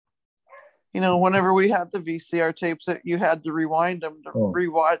 You know, whenever we had the VCR tapes, that you had to rewind them to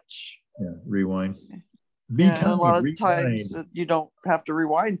rewatch. Yeah, rewind. And a lot of times you don't have to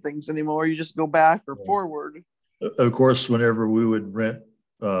rewind things anymore. You just go back or forward. Of course, whenever we would rent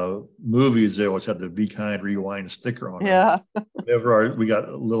movies, they always had the Be Kind rewind sticker on them. Yeah. Whenever we got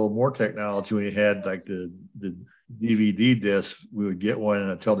a little more technology, we had like the DVD disc, we would get one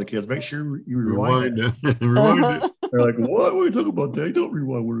and I'd tell the kids, make sure you rewind it. Rewind it. They're like, what are you talking about? They don't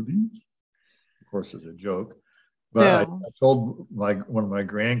rewind one of these. Of course, it's a joke. But I told one of my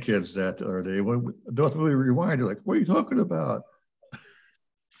grandkids that the other day, don't really rewind. They're like, what are you talking about?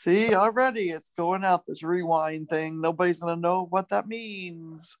 See, already it's going out, this rewind thing. Nobody's going to know what that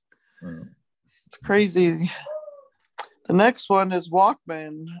means. It's crazy. The next one is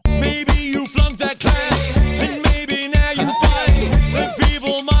Walkman. Maybe you flunked that class, and maybe now you find that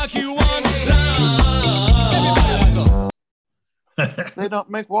people mock you online. They don't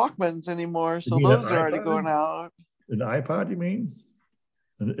make Walkmans anymore, so those are already going out. An iPod, you mean?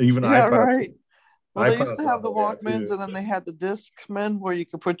 Even Yeah, iPod. right. Well, they used iPod to have the was Walkmans, too. and then they had the Discman where you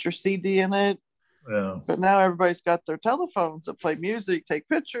could put your CD in it. Yeah. But now everybody's got their telephones that play music, take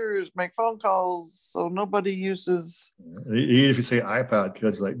pictures, make phone calls. So nobody uses. Even if you say iPod,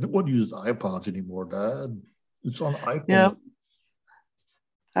 kids are like, no one uses iPods anymore, Dad. It's on iPhone. Yeah.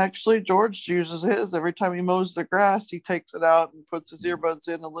 Actually, George uses his. Every time he mows the grass, he takes it out and puts his earbuds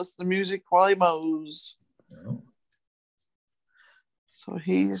in and listens to music while he mows. Yeah. So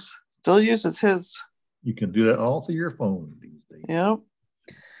he still uses his. You can do that all through your phone these days. Yep.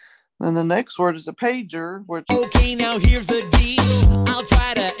 Then the next word is a pager, which. Okay, now here's the deal. I'll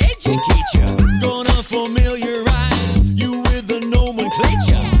try to educate you. Gonna familiarize you with the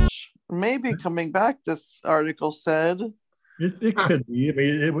nomenclature. Maybe coming back, this article said. It could be. I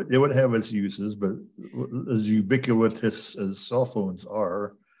mean, it would have its uses, but as ubiquitous as cell phones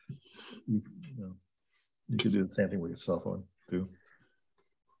are, you could do the same thing with your cell phone too.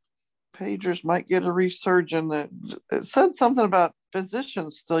 Pagers might get a resurgence. It said something about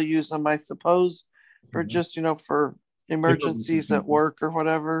physicians still use them, I suppose, for just, for emergencies at work or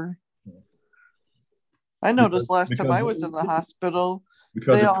whatever. I noticed last time I was in the hospital,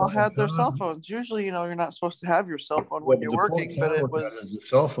 they all had their cell phones. Usually, you're not supposed to have your cell phone when you're working, but it was. A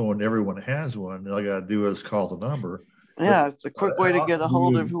cell phone, everyone has one. All you got to do is call the number. Yeah, it's a quick way to get a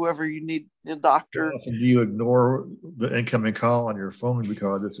hold of whoever you need, a doctor. How often do you ignore the incoming call on your phone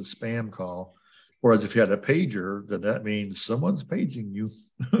because it's a spam call? Whereas if you had a pager, then that means someone's paging you.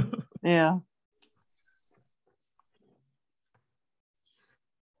 Yeah.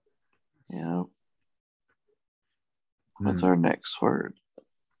 Yeah. What's our next word?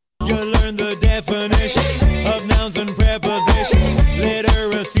 You learn the definitions of nouns and prepositions.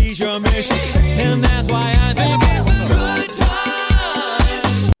 Literacy's your mission, and that's why I think it's a good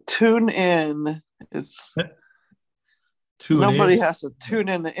time. Tune in. It's nobody has to tune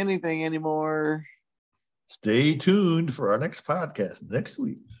in to anything anymore. Stay tuned for our next podcast next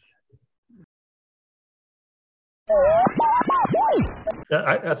week.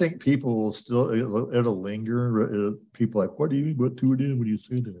 I think people will still, it'll linger. People like, what do you mean? What tune in when you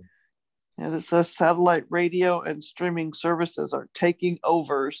say that? And it says satellite radio and streaming services are taking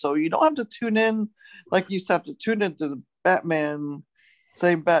over. So you don't have to tune in like you used to have to tune into the Batman,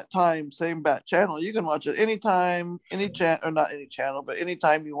 same bat time, same bat channel. You can watch it anytime, any channel, or not any channel, but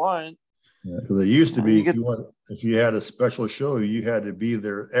anytime you want. Yeah, because it used to be if you had a special show, you had to be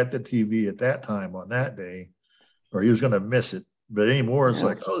there at the TV at that time on that day, or you was going to miss it. But anymore, it's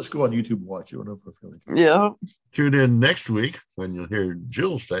like, let's go on YouTube and watch it. Yeah. Tune in next week when you'll hear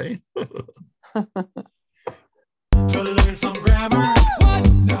Jill say. To learn some grammar.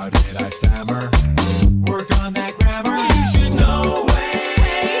 What? Now did I stammer? Work on that grammar. You should know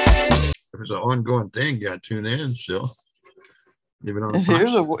it. If it's an ongoing thing, you got to tune in still. Even on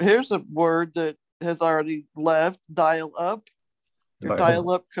Here's a word that has already left. Dial up. Your dial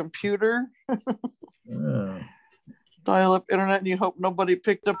up computer. Yeah. Dial up internet, and you hope nobody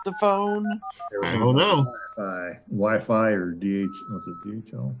picked up the phone. I don't know. Wi-Fi or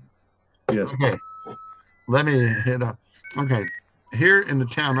DHL? Yes. Okay. Let me hit up. Okay. Here in the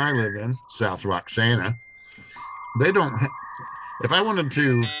town I live in, South Roxana, they don't. If I wanted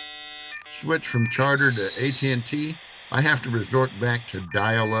to switch from Charter to AT&T, I have to resort back to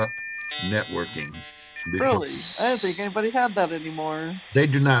dial-up networking. Really? I didn't think anybody had that anymore. They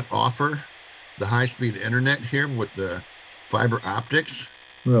do not offer the high-speed internet here with the fiber optics.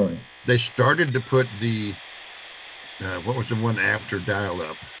 Really? They started to put the what was the one after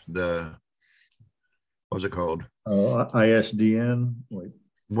dial-up? What was it called? ISDN. Wait.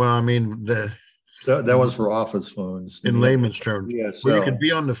 Well, I mean that was for office phones. In layman's terms, DSL. where you could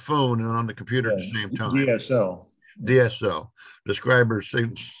be on the phone and on the computer at the same time. DSL, Describer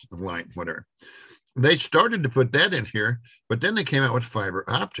Signals Line, whatever. They started to put that in here, but then they came out with fiber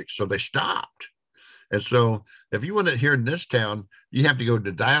optics, so they stopped. And so if you want it here in this town, you have to go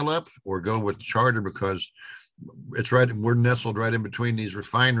to dial-up or go with Charter because it's right. We're nestled right in between these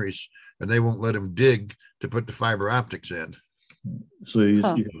refineries, and they won't let them dig to put the fiber optics in. So you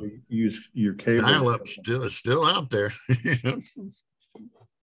use your cable. Dial-up still out there.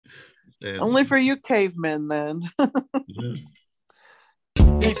 Only for you cavemen, then.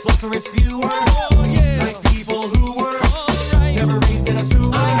 They fluster its viewer, like people who were never raised in a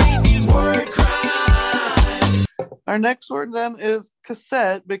sewer. Our next word then is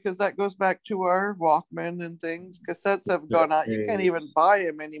cassette, because that goes back to our Walkman and things. Cassettes have gone out. You can't even buy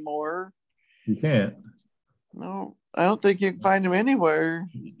them anymore. You can't. No, I don't think you can find them anywhere.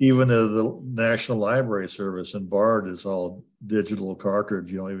 Even the National Library Service and Bard is all digital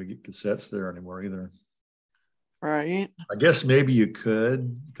cartridge. You don't even get cassettes there anymore either. Right. I guess maybe you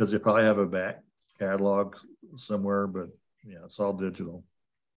could, because they probably have a back catalog somewhere, but yeah, it's all digital.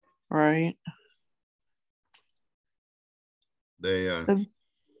 Right. They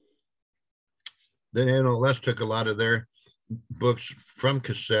NLS took a lot of their books from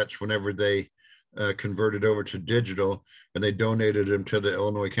cassettes whenever they converted over to digital, and they donated them to the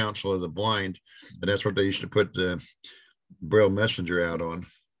Illinois Council of the Blind, and that's what they used to put the Braille Messenger out on.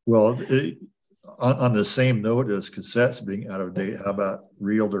 Well, on the same note as cassettes being out of date, how about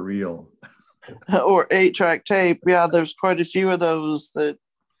reel to reel? Or 8-track tape. Yeah, there's quite a few of those that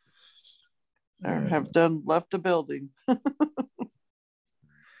have left the building.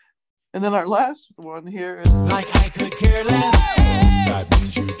 And then our last one here is like I could care less. That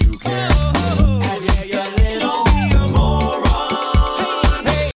means you do care. At least a little moron.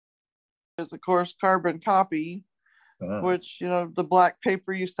 Is of course carbon copy, which the black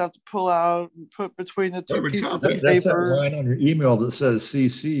paper you used to have to pull out and put between the two carbon pieces copy. of paper. That's that line on your email that says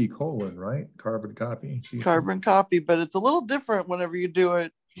CC : right? Carbon copy. CC. Carbon copy, but it's a little different whenever you do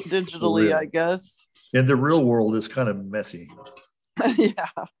it digitally, I guess. In the real world, it's kind of messy. Yeah.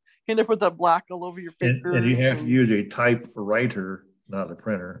 End up with that black all over your fingers. And you have to use a typewriter, not a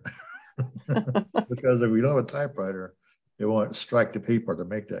printer. Because if we don't have a typewriter, it won't strike the paper to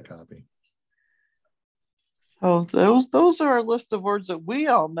make that copy. Oh, those are our list of words that we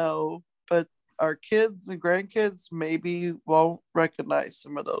all know, but our kids and grandkids maybe won't recognize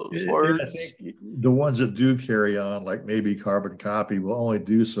some of those words. I think the ones that do carry on, like maybe carbon copy, will only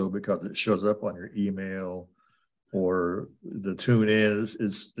do so because it shows up on your email, or the tune in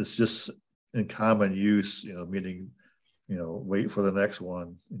is just in common use, meaning, wait for the next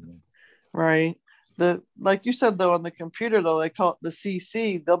one. Right. Like you said, though, on the computer, though, they call it the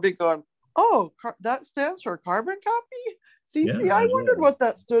CC. They'll be going, oh, that stands for carbon copy? CC, yeah, I wondered what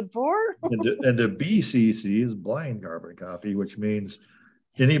that stood for. and the BCC is blind carbon copy, which means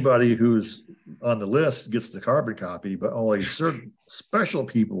anybody who's on the list gets the carbon copy, but only certain special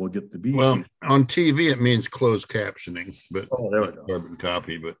people will get the BC. Well, on TV, it means closed captioning, but there we go. Carbon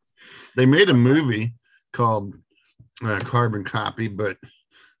copy. But they made a movie called Carbon Copy, but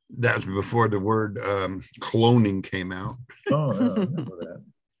that was before the word cloning came out. Oh, yeah, I remember that.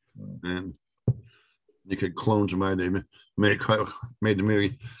 And you could clone somebody. They made the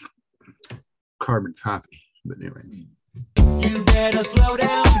movie Carbon Copy. But anyway. You better slow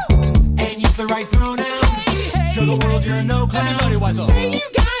down and use the right pronoun. Show the world you're no clown. Say you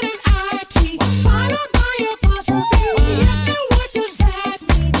got an IT followed by apostrophe. Yes, now what does that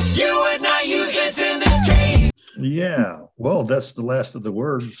mean? You would not use this in this case. Yeah, well, that's the last of the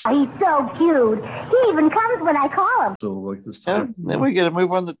words. He's so cute. He even comes when I call him. So like this time. Then we got to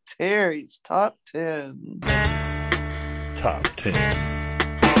move on to Terry's top 10. Top 10.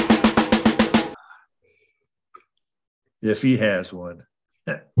 If he has one.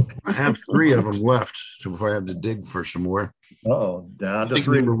 I have 3 of them left, so if I have to dig for some more. Down to 3.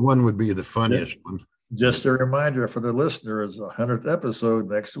 3. Number 1 would be the funniest one. Just a reminder for the listeners, 100th episode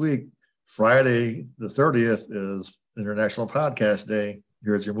next week. Friday, the 30th, is International Podcast Day.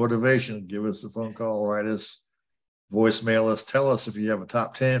 Here's your motivation. Give us a phone call, write us, voicemail us, tell us if you have a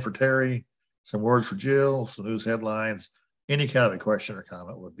top 10 for Terry, some words for Jill, some news headlines, any kind of a question or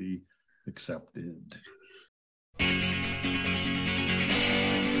comment would be accepted.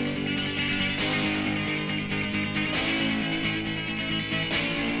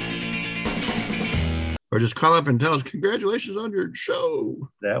 Or just call up and tell us, congratulations on your show.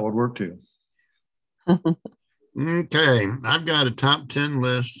 That would work too. Okay. I've got a top 10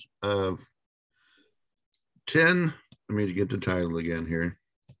 list of 10. Let me get the title again here.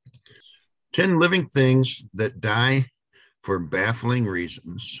 10 living things that die for baffling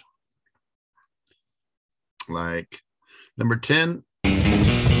reasons. Like number 10.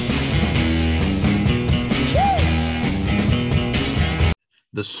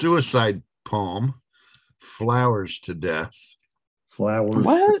 The suicide palm flowers to death. Flowers.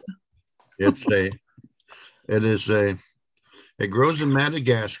 What? It grows in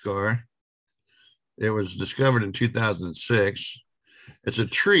Madagascar. It was discovered in 2006. It's a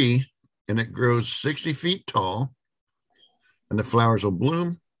tree and it grows 60 feet tall, and the flowers will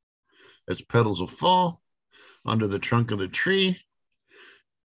bloom. Its petals will fall onto the trunk of the tree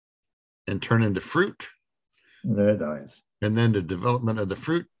and turn into fruit. And then it dies. And then the development of the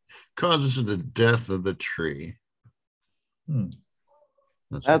fruit causes the death of the tree.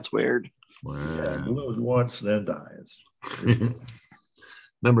 That's weird. Wow. Yeah, blows once, then dies.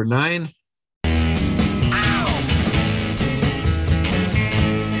 Number 9.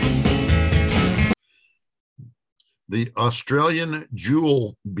 The Australian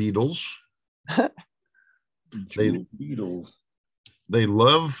jewel beetles. Beetles. They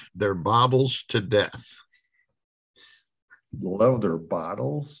love their baubles to death. Love their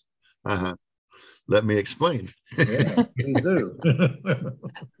bottles? Uh-huh. Let me explain. Yeah, they do.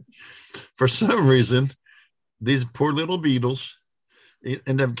 For some reason, these poor little beetles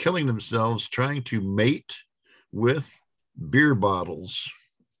end up killing themselves trying to mate with beer bottles.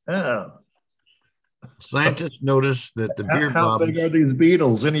 Oh. Scientists noticed that the beer how bottles... big are these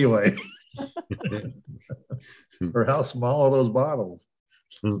beetles anyway? Or how small are those bottles?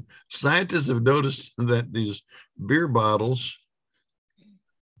 Scientists have noticed that these beer bottles,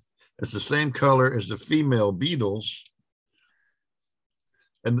 it's the same color as the female beetles.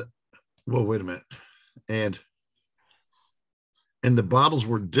 And, well, wait a minute. And the bottles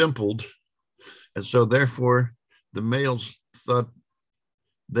were dimpled. And so therefore the males thought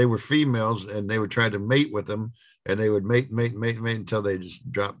they were females and they would try to mate with them, and they would mate until they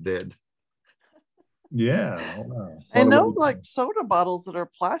just dropped dead. Yeah. Wow. I know like soda bottles that are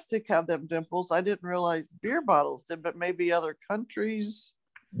plastic have them dimples. I didn't realize beer bottles did, but maybe other countries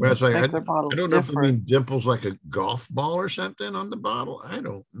Well, it's like, make I their bottles don't know if different. they mean dimples like a golf ball or something on the bottle. I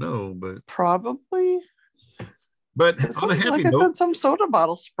don't know, but Probably. But Some, on a happy like I note, said, some soda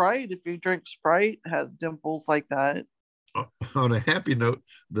bottle Sprite, if you drink Sprite, has dimples like that. on a happy note,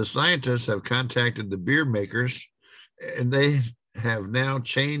 the scientists have contacted the beer makers, and they have now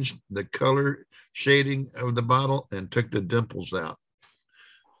changed the color shading of the bottle and took the dimples out.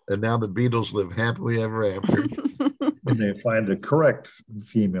 And now the beetles live happily ever after. And they find the correct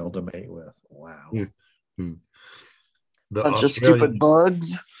female to mate with. Wow. The Bunch of stupid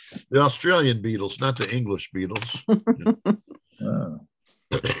bugs. The Australian beetles, not the English beetles. Oh.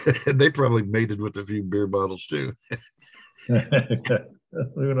 They probably mated with a few beer bottles too.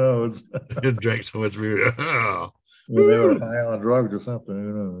 Who knows? Drank so much beer. Oh. Well, they were high on drugs or something.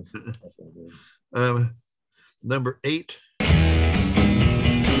 Who knows? Number 8.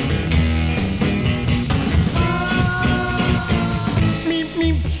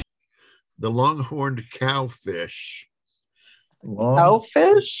 The longhorned cowfish.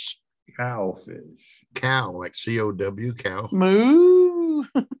 Cowfish? Cowfish. Cow, like C-O-W, cow. Moo.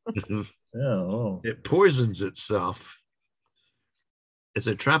 Oh. It poisons itself. It's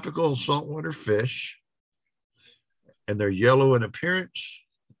a tropical saltwater fish, and they're yellow in appearance.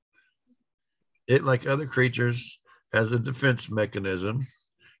 It, like other creatures, has a defense mechanism,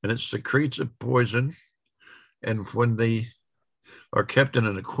 and it secretes a poison. And when they are kept in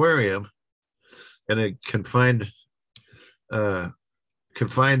an aquarium in a confined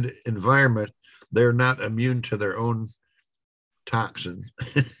environment, they're not immune to their own toxin.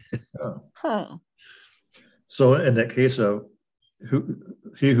 Oh. Huh. So in that case of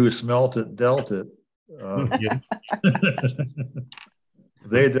he who smelt it dealt it.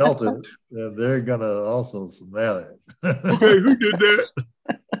 They dealt it. They're gonna also smell it. Okay, who did that?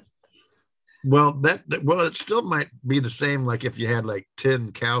 Well, it still might be the same. Like if you had like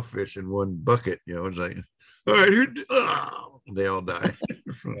 10 cowfish in one bucket, it's like, all right, they all die.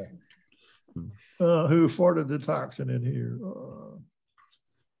 Who farted the toxin in here?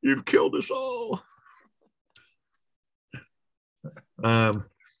 You've killed us all.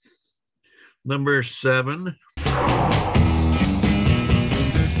 Number 7.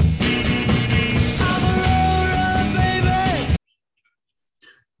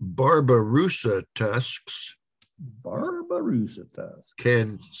 Barbaroussa tusks. Barbaroussa tusks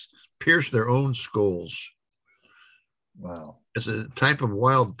can pierce their own skulls. Wow. It's a type of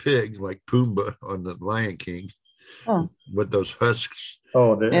wild pig like Pumbaa on the Lion King. Oh. With those husks.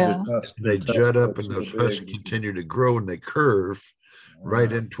 Oh, they jut up, and those husks continue to grow, and they curve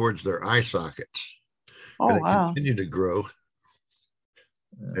right in towards their eye sockets. Oh, and wow. Continue to grow.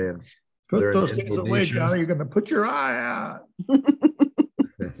 Yeah. And put those things away, Johnny. You're going to put your eye out.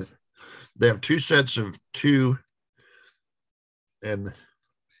 They have 2 sets of 2, and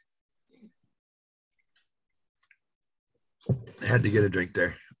I had to get a drink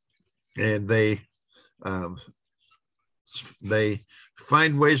there. And they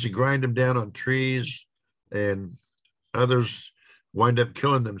find ways to grind them down on trees, and others wind up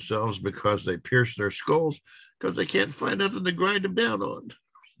killing themselves because they pierce their skulls because they can't find nothing to grind them down on.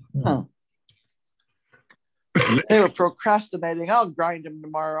 Huh. They were procrastinating. I'll grind them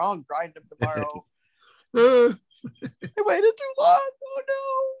tomorrow. I waited too long. Oh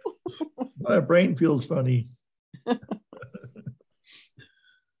no. My brain feels funny.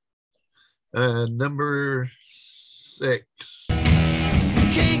 Number 6.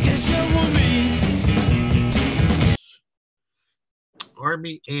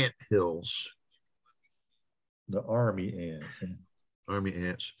 Army ant hills. The army ants. Army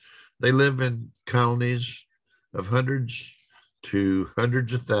ants. They live in colonies of hundreds to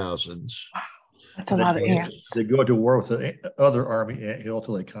hundreds of thousands. That's a lot of ants. They go to war with the other army ant hill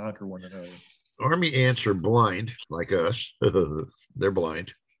till they conquer one another. Army ants are blind, like us. They're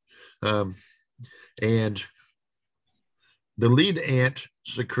blind. And the lead ant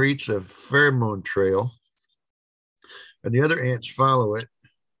secretes a pheromone trail, and the other ants follow it.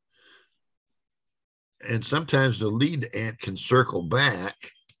 And sometimes the lead ant can circle back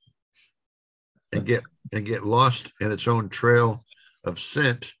and get lost in its own trail of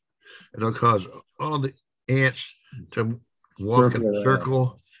scent, and it'll cause all the ants to walk in a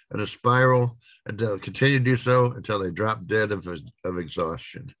circle and a spiral, and they'll continue to do so until they drop dead of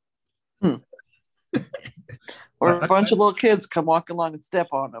exhaustion. Or a bunch of little kids come walking along and step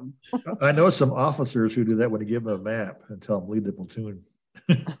on them. I know some officers who do that when they give them a map and tell them lead the platoon.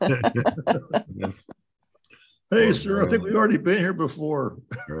 Hey, sir, I think we've already been here before.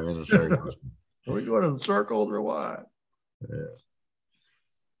 Are we going in circles or what? Yeah.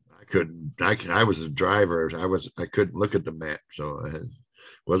 I was a driver. I couldn't look at the map, so it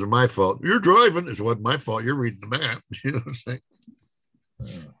wasn't my fault. You're driving. It wasn't my fault. You're reading the map. You know what I'm saying?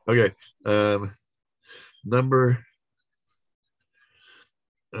 Okay. Number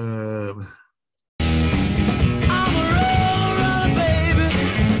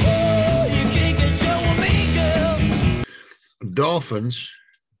dolphins.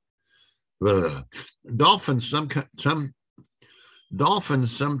 Dolphins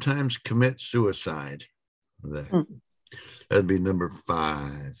sometimes commit suicide. That'd be number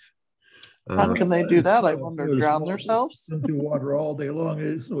 5. How can they do that? I wonder. Drown themselves? Into water all day long.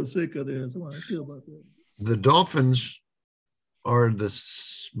 They're so sick of this. What I feel about that. The dolphins are the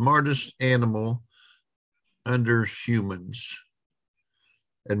smartest animal under humans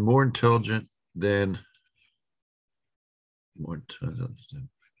and more intelligent than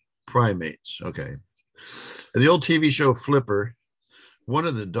primates. Okay. In the old TV show Flipper, one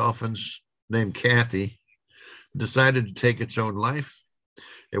of the dolphins named Kathy decided to take its own life.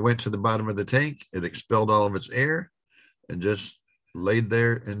 It went to the bottom of the tank. It expelled all of its air and just laid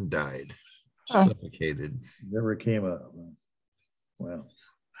there and died. Suffocated. Never came up. Wow.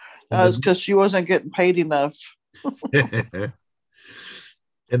 That was because she wasn't getting paid enough. In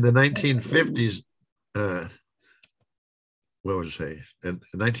the 1950s, in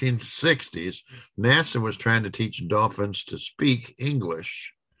the 1960s, NASA was trying to teach dolphins to speak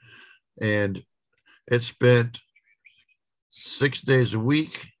English, and it spent 6 days a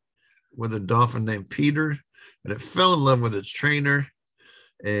week with a dolphin named Peter, and it fell in love with its trainer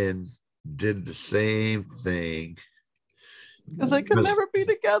and did the same thing. Because they could never be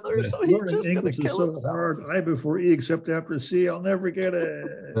together, so he's just going to kill himself. Hard. I before E except after C, I'll never get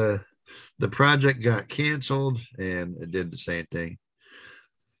it. The project got canceled, and it did the same thing.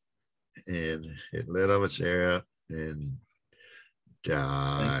 And it let all its air out and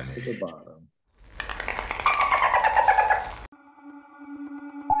died. To the bottom.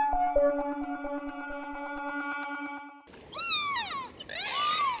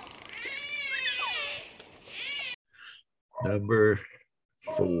 Number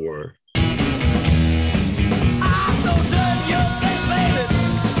 4.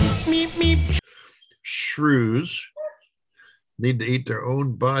 Shrews need to eat their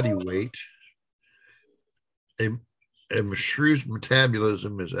own body weight. A shrew's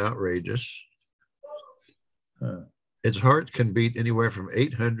metabolism is outrageous. Its heart can beat anywhere from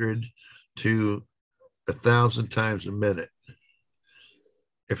 800 to 1,000 times a minute.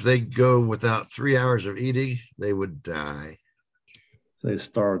 If they go without 3 hours of eating, they would die. They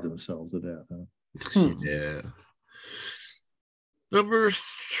starve themselves to death, huh? Yeah. Number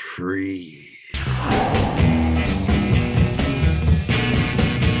 3.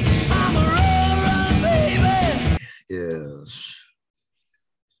 Is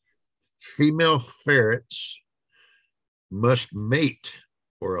female ferrets must mate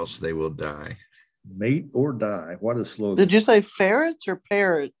or else they will die. Mate or die. What a slogan. Did you say ferrets or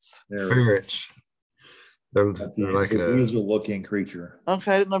parrots? Ferrets. They're like a weasel-looking creature.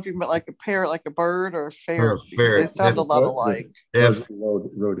 Okay, I didn't know if you meant like a parrot, like a bird, or a ferret. Ferret. They sound a lot alike.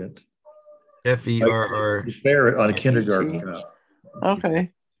 Rodent. F-E-R-R. Ferret on a kindergarten cup.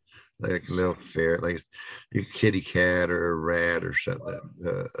 Okay. Like a little ferret, like a kitty cat or a rat or something.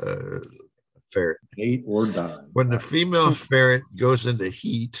 Ferret. Mate or die. When the female ferret goes into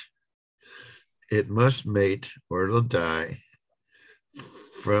heat, it must mate or it'll die.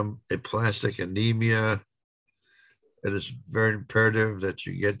 from aplastic anemia. It is very imperative that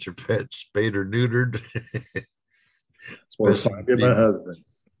you get your pet spayed or neutered. Or find my husband.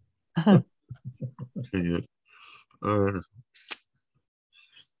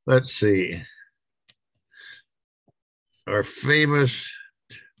 Let's see. Our famous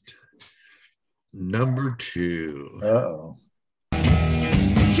number 2. Uh-oh.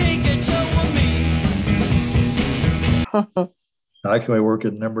 How can I work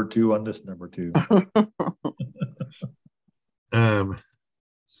at number 2 on this number 2?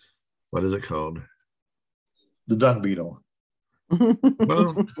 What is it called? The dung beetle.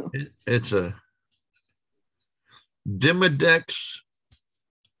 Well, it's a Demodex.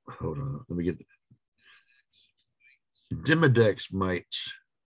 Hold on, let me get Demodex mites.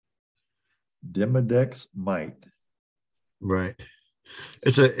 Demodex mite. Right.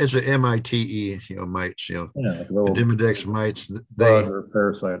 It's a MITE, mites, Yeah, like the Demodex mites. Bug or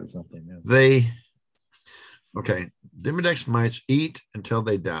parasite or something. Yeah. Demodex mites eat until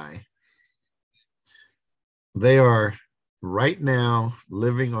they die. They are right now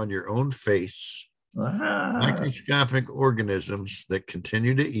living on your own face, microscopic organisms that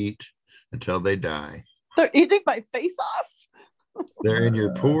continue to eat until they die. They're eating my face off. They're in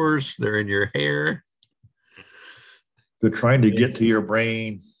your pores. They're in your hair. They're trying to get to your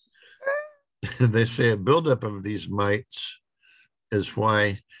brain. They say a buildup of these mites is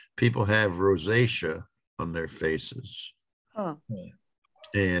why people have rosacea on their faces. Huh.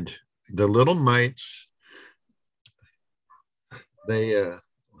 And the little mites, they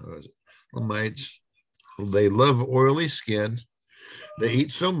love oily skin. They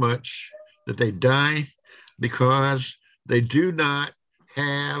eat so much that they die because they do not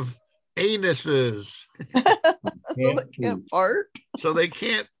have anuses. So they can't fart. So they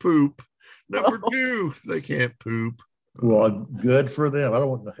can't poop. Number 2, they can't poop. Well, good for them. I don't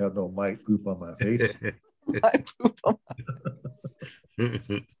want to have no mite poop on my face.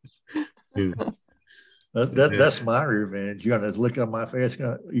 That's my revenge. You're gonna lick on my face.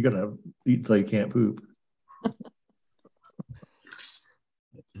 You're gonna eat till you can't poop.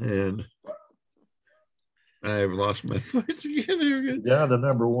 And I've lost my voice again. Down to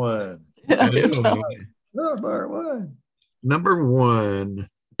number 1. Number 1. Number 1.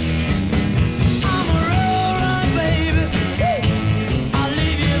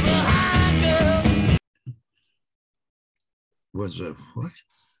 Was a what?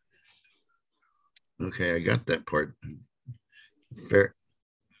 Okay, I got that part. Fair.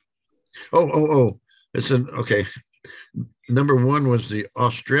 Oh. It's an okay. Number 1 was the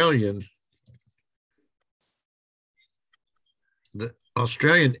Australian. The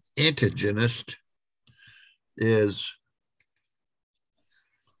Australian antigenist is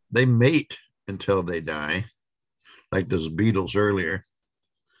they mate until they die, like those beetles earlier.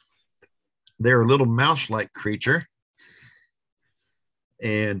 They're a little mouse-like creature.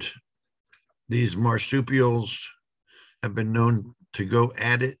 And these marsupials have been known to go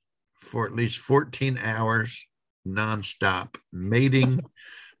at it for at least 14 hours nonstop, mating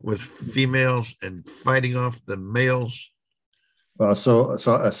with females and fighting off the males. So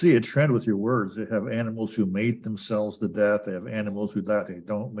I see a trend with your words. They have animals who mate themselves to death. They have animals who die if they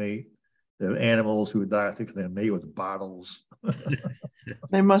don't mate. They have animals who die if they mate with bottles.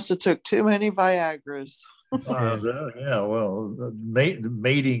 They must have took too many Viagras. Yeah, well,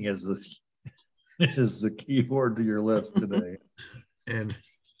 mating is the key word to your list today. And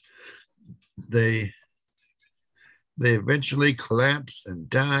they eventually collapse and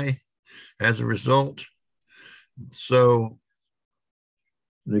die as a result. So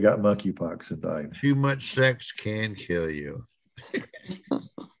they got monkeypox and died. Too much sex can kill you.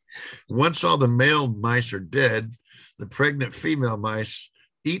 Once all the male mice are dead, the pregnant female mice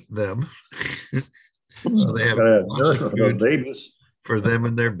eat them. So they have lots of food babies for them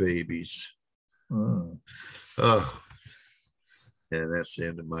and their babies. Oh, yeah, that's the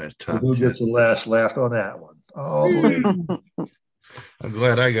end of my top. Who gets the last laugh on that one? Oh, I'm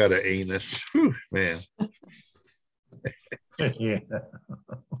glad I got an anus. Whew, man. Yeah.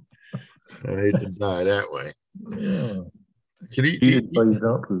 I hate to die that way. Yeah. Can you eat it so you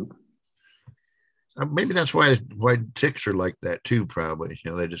don't poop? Maybe that's why ticks are like that too. Probably,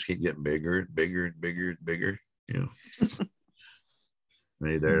 they just keep getting bigger and bigger and bigger and bigger.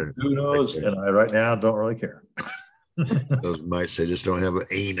 Maybe they're who knows? And I right now don't really care. Those mice, they just don't have an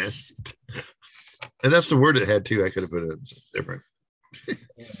anus, and that's the word it had too. I could have put it different.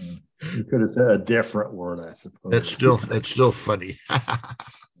 You could have said a different word, I suppose. That's still funny.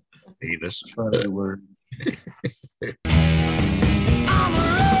 Anus. Funny word. I'm a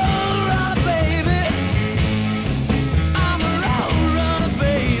roller baby. I'm a roller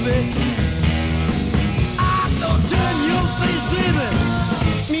baby.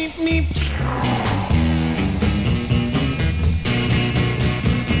 me.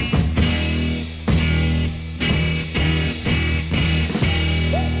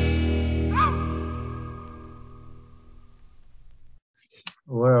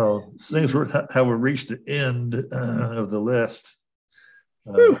 Well, things how we reached the end of the list.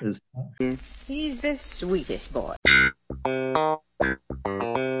 He's the sweetest boy.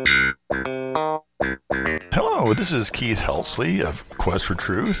 Hello, this is Keith Helsley of Quest for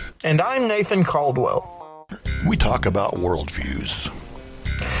Truth. And I'm Nathan Caldwell. We talk about worldviews.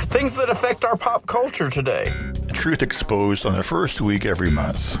 Things that affect our pop culture today. Truth exposed on the first week every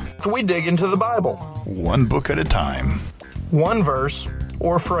month. We dig into the Bible. One book at a time. One verse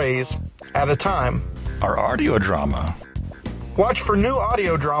or phrase at a time. Our audio drama. Watch for new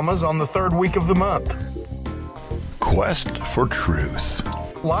audio dramas on the third week of the month. Quest for Truth.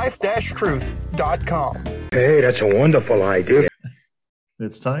 life-truth.com. Hey, that's a wonderful idea.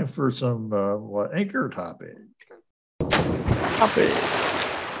 It's time for some anchor topic.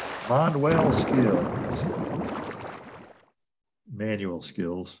 Manual skills. Manual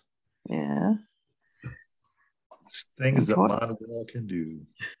skills. Yeah. Things that Manuel can do.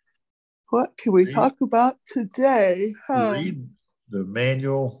 What can we talk about today? Read the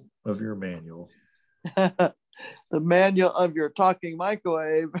manual of your manual. The manual of your talking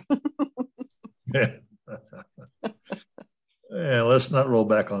microwave. Yeah, let's not roll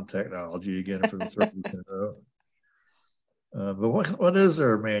back on technology again for the third week in a row. But what is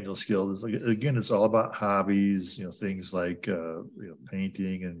our manual skills? Again, it's all about hobbies, things like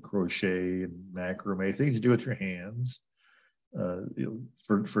painting and crochet and macrame, things you do with your hands.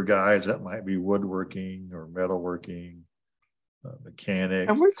 For guys, that might be woodworking or metalworking, mechanics.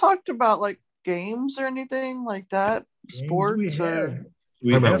 Have we talked about like games or anything like that? Sports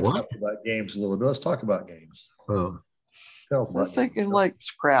we have talked about games a little bit. Let's talk about games. I was thinking like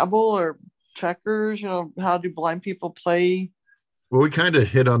Scrabble or checkers. How do blind people play? Well, we kind of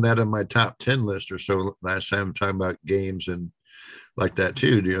hit on that in my top 10 list or so last time, talking about games and like that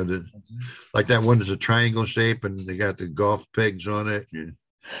too. Like that one is a triangle shape and they got the golf pegs on it.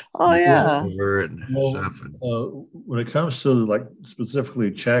 Oh yeah. When it comes to like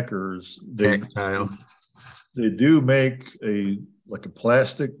specifically checkers, they do make a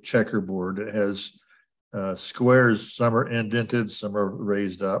plastic checkerboard. It has squares. Some are indented, some are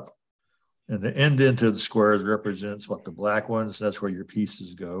raised up, and the indented squares represents the black ones. That's where your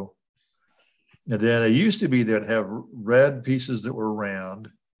pieces go. And then it used to be they'd have red pieces that were round,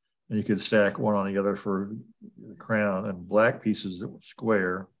 and you could stack one on the other for the crown, and black pieces that were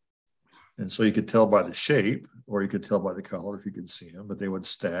square. And so you could tell by the shape, or you could tell by the color if you could see them, but they would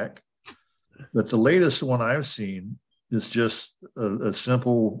stack. But the latest one I've seen is just a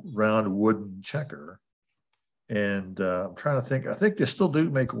simple round wooden checker. And I'm trying to think, I think they still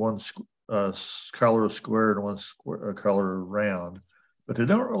do make one color square and one color round, but they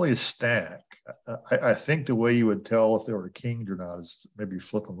don't really stack. I think the way you would tell if they were kinged or not is maybe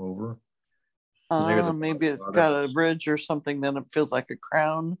flip them over. Maybe it's got a ridge or something, then it feels like a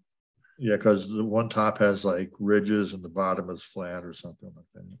crown. Yeah, because the one top has like ridges and the bottom is flat or something like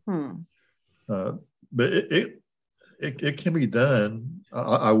that. But it can be done.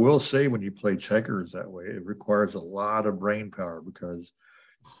 I will say when you play checkers that way, it requires a lot of brain power because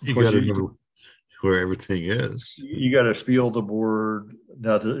you got to know where everything is. You got to feel the board.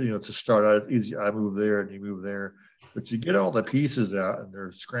 Now, to start out, it's easy. I move there and you move there, but you get all the pieces out and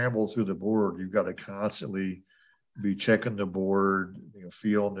they're scrambled through the board. You've got to constantly be checking the board,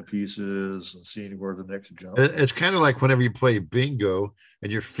 feeling the pieces and seeing where the next jump. It's kind of like whenever you play bingo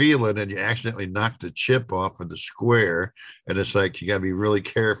and you're feeling and you accidentally knock the chip off of the square, and it's like you got to be really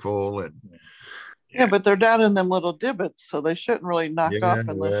careful. And yeah, but they're down in them little divots, so they shouldn't really knock off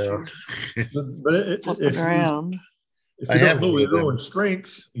unless but flip it around. If you don't know your own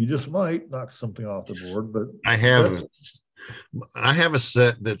strength, you just might knock something off the board. But I have a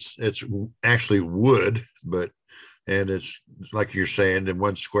set it's actually wood, and it's like you're saying, and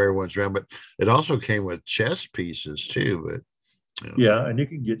one's square, one's round, but it also came with chess pieces too. But yeah, and you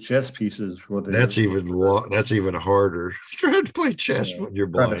can get chess pieces for that's even harder. Trying to play chess when you're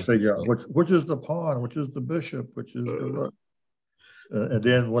blind. Trying to figure out which is the pawn, which is the bishop, which is the rook. And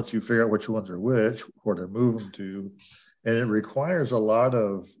then once you figure out which ones are which, where to move them to, and it requires a lot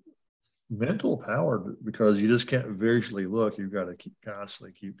of mental power because you just can't visually look. You've got to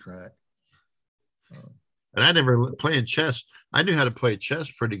constantly keep track. And I never playing chess. I knew how to play chess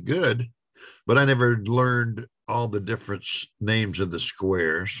pretty good, but I never learned all the different names of the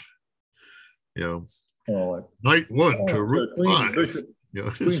squares. Knight 1 to rook 5. You know,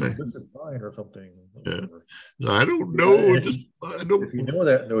 or something. Yeah. I don't know. I don't. If you know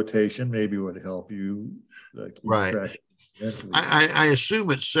that notation, maybe it would help you. Right. I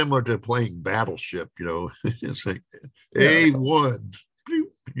assume it's similar to playing Battleship. You know, it's like A1.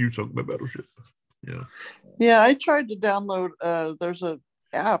 You talking about Battleship? Yeah. Yeah, I tried to download. There's a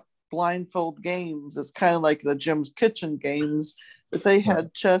app, Blindfold Games. It's kind of like the Jim's Kitchen games, but they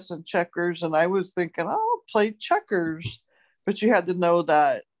had chess and checkers, and I was thinking, I'll play checkers. But you had to know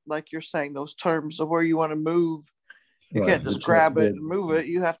that, like you're saying, those terms of where you want to move. You can't just grab it and move it.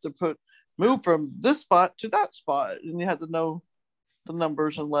 You have to move from this spot to that spot. And you have to know the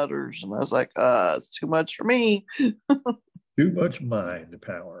numbers and letters. And I was like, it's too much for me. Too much mind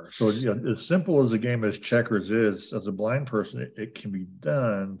power. So as simple as a game as checkers is, as a blind person, it can be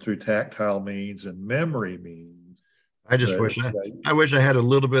done through tactile means and memory means. I just wish I had a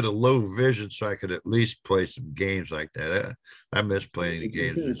little bit of low vision so I could at least play some games like that. I miss playing the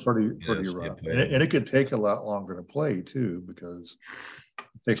games. It's pretty rough. And it could take a lot longer to play too, because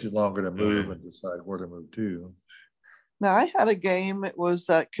it takes it longer to move and decide where to move to. Now I had a game, it was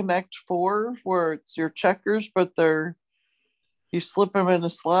that Connect 4 where it's your checkers, but you slip them in a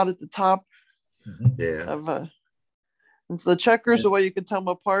slot at the top of and so the checkers, the way you could tell them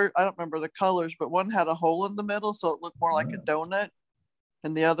apart, I don't remember the colors, but one had a hole in the middle, so it looked more like a donut,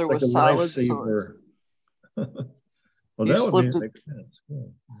 and the other was solid. So well, that would make sense. Yeah.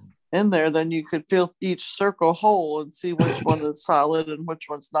 In there, then you could feel each circle hole and see which one is solid and which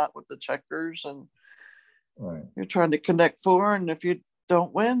one's not with the checkers. And you're trying to connect 4, and if you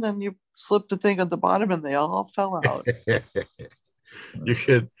don't win, then you slip the thing at the bottom, and they all fell out. You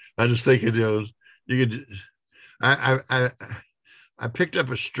could. I just thinking, you could. I picked up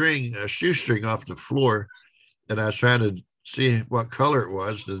a shoestring off the floor, and I was trying to see what color it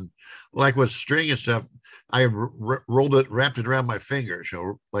was. And like with string and stuff, I rolled it, wrapped it around my fingers,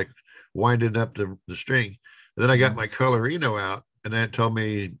 like winding up the string. And then I got my colorino out, and then it told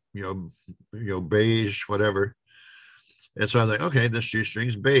me, beige, whatever. And so I was like, okay, this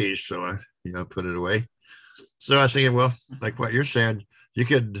shoestring's beige. So I put it away. So I was thinking, well, like what you're saying, you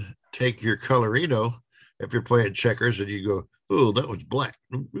could take your colorino if you're playing checkers and you go, oh, that was black,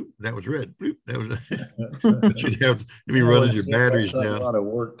 that was red, that was. But you'd be running your batteries down. A lot of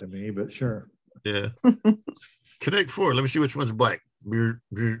work to me, but sure. Yeah. Connect 4. Let me see which one's black. Red,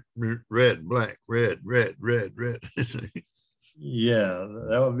 black, red. Yeah,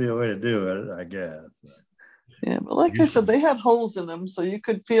 that would be a way to do it, I guess. Yeah, but like I said, they had holes in them, so you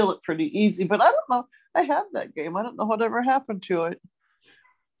could feel it pretty easy. But I don't know. I had that game. I don't know whatever happened to it.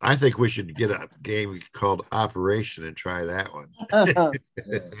 I think we should get a game called Operation and try that one.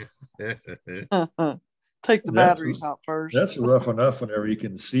 Take the batteries out first. That's rough enough whenever you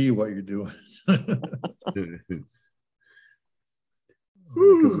can see what you're doing.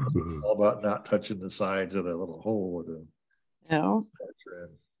 All about not touching the sides of the little hole.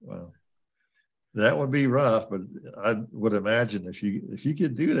 Well, that would be rough, but I would imagine if you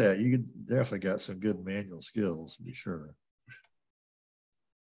could do that, you could definitely got some good manual skills, to be sure.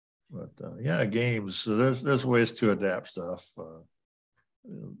 But games. So there's ways to adapt stuff.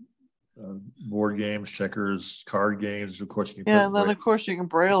 Board games, checkers, card games. Of course, you can. And then of course you can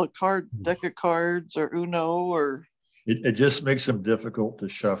braille a deck of cards or Uno or. It just makes them difficult to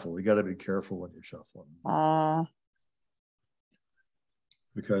shuffle. You got to be careful when you're shuffling.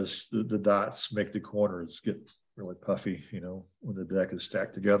 Because the dots make the corners get really puffy. When the deck is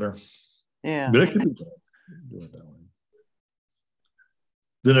stacked together. Yeah. But it can be doing that way.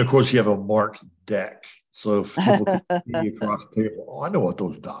 Then, of course, you have a marked deck. So if people can see across the table, I know what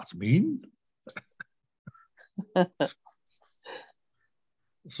those dots mean.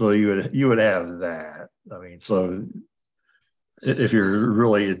 So you would have that. I mean, so if you're a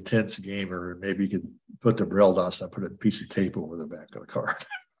really intense gamer, maybe you could put the braille dots and put a piece of tape over the back of the card.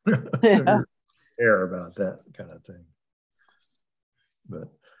 Care about that kind of thing. But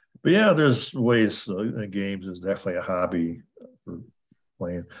yeah, there's ways. Games is definitely a hobby for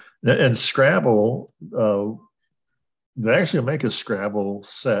playing. And Scrabble, they actually make a Scrabble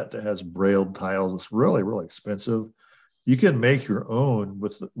set that has brailled tiles. It's really, really expensive. You can make your own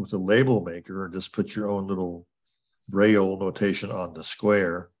with a label maker and just put your own little braille notation on the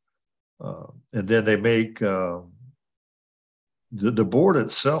square. And then they make the board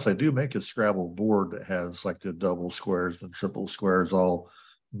itself. They do make a Scrabble board that has like the double squares and triple squares all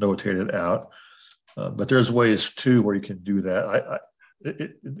notated out. But there's ways too where you can do that.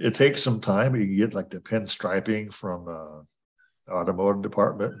 It takes some time. You can get like the pinstriping from automotive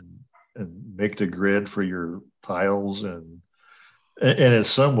department and make the grid for your tiles and in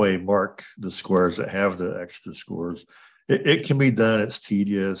some way mark the squares that have the extra scores. it can be done. It's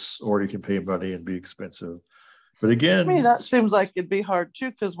tedious, or you can pay money and be expensive. But again, to me, that seems like it'd be hard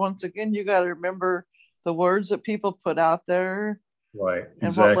too, because once again, you got to remember the words that people put out there. Right. And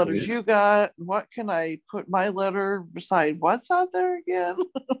exactly. what letters you got. What can I put my letter beside what's out there again?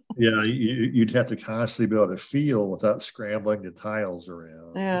 Yeah, you'd have to constantly be able to feel without scrambling the tiles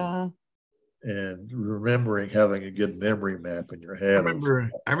around. Yeah. And remembering, having a good memory map in your head.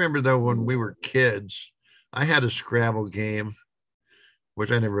 I remember though, when we were kids, I had a Scrabble game,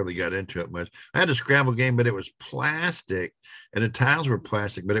 which I never really got into it much. I had a Scrabble game, but it was plastic, and the tiles were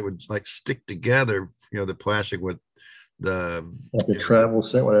plastic, but it would like stick together, the plastic with the like a travel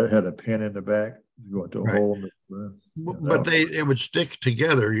set where it had a pin in the back. You go into a hole in the, but it would stick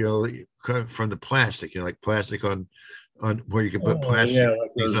together, from the plastic, like plastic on where you can put plastic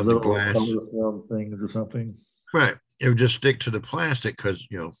like those on little the glass color film things or something. Right. It would just stick to the plastic because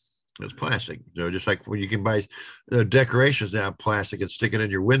it's plastic. Just like when you can buy decorations out of plastic and stick it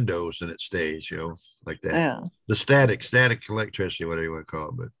in your windows and it stays, like that. Yeah. The static electricity, whatever you want to call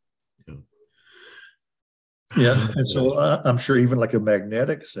it, but yeah, and so I'm sure even like a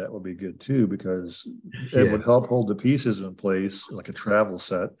magnetic set would be good too, because it would help hold the pieces in place, like a travel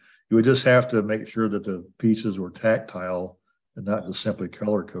set. You would just have to make sure that the pieces were tactile and not just simply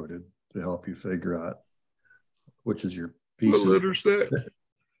color coded to help you figure out which is your pieces. What letter's that?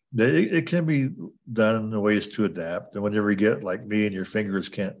 It can be done in ways to adapt. And whenever you get like me and your fingers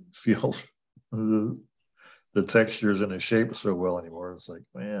can't feel the textures and the shape so well anymore, it's like,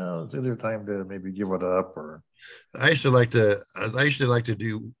 well, it's either time to maybe give it up or. I used to like to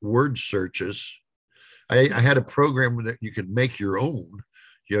do word searches. I had a program that you could make your own.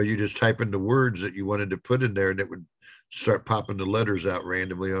 You just type in the words that you wanted to put in there, and it would start popping the letters out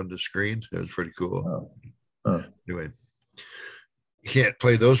randomly on the screen. It was pretty cool. Anyway, you can't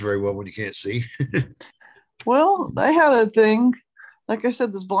play those very well when you can't see. Well, I had a thing, like I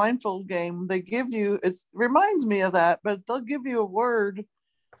said, this blindfold game. They give you, it reminds me of that, but they'll give you a word.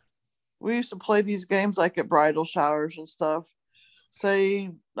 We used to play these games like at bridal showers and stuff. Say,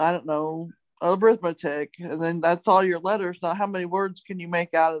 I don't know, arithmetic, and then that's all your letters. Now, how many words can you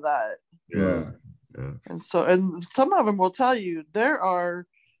make out of that? Yeah. And some of them will tell you there are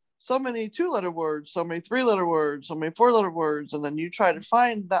so many 2-letter words, so many 3-letter words, so many 4-letter words, and then you try to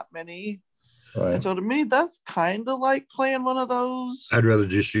find that many. Right. And so to me, that's kind of like playing one of those. I'd rather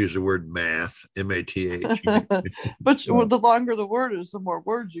just use the word math, M-A-T-H. But the longer the word is, the more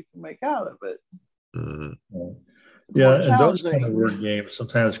words you can make out of it. And those kind of word games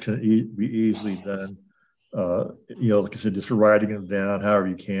sometimes can be easily done. Like I said, just writing them down however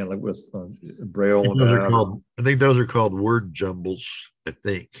you can, like with Braille. I think those are called word jumbles. I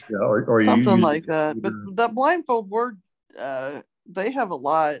think. Yeah, or something like that. But that blindfold word, they have a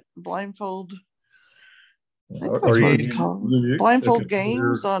lot. Blindfold. I think that's what it's called. Blindfold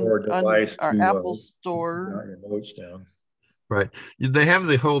games on our Apple store. Notes down. Right. They have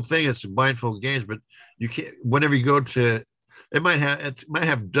the whole thing. It's blindfold games, but you can't. Whenever you go to, it might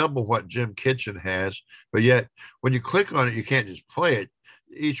have double what Jim Kitchen has, but yet when you click on it, you can't just play it.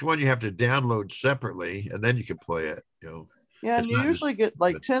 Each one you have to download separately, and then you can play it. Yeah, and you usually get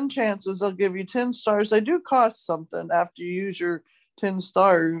like 10 chances. They'll give you 10 stars. They do cost something after you use your 10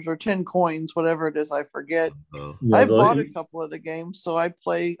 stars or 10 coins, whatever it is. I forget. I bought a couple of the games, so I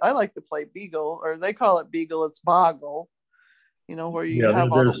like to play Beagle, or they call it Beagle. It's Boggle. Where you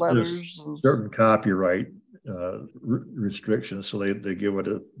have all the letters. Certain copyright restrictions, so they give it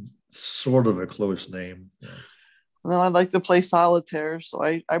a sort of a close name. And then I like to play solitaire, so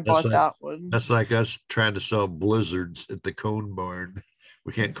I bought that one. That's like us trying to sell blizzards at the Cone Barn.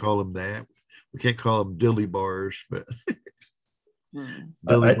 We can't call them that. We can't call them dilly bars, but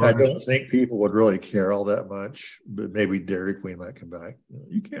I don't think people would really care all that much. But maybe Dairy Queen might come back.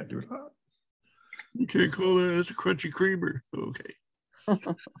 You can't do it hot. You can't call that as a crunchy creamer. Okay.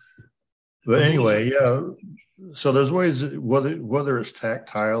 But anyway, yeah. So there's ways, whether it's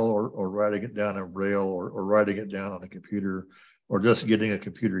tactile or writing it down in Braille or writing it down on a computer or just getting a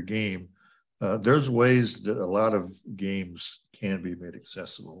computer game, there's ways that a lot of games can be made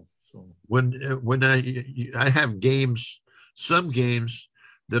accessible. So when I have games, some games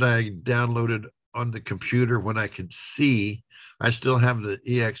that I downloaded on the computer when I could see, I still have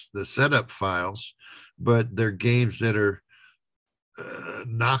the setup files, but they're games that are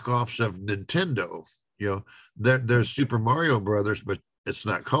knockoffs of Nintendo. There's Super Mario Brothers, but it's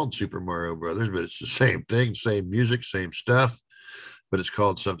not called Super Mario Brothers, but it's the same thing, same music, same stuff, but it's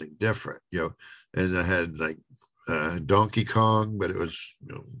called something different. And I had like Donkey Kong, but it was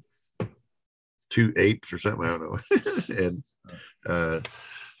 2 apes or something, I don't know. And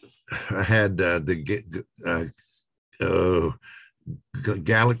I had Oh,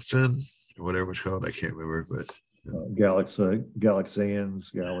 Galaxin, or whatever it's called. I can't remember, but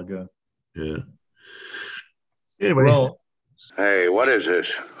Galaxians, Galaga. Yeah. Anyway. Well, hey, what is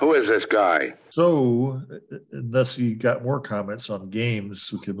this? Who is this guy? So, unless you got more comments on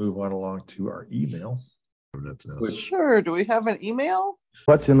games, we can move on along to our email. Sure. Do we have an email?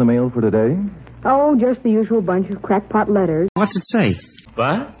 What's in the mail for today? Oh, just the usual bunch of crackpot letters. What's it say?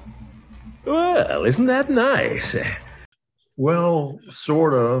 What? Well, isn't that nice? Well,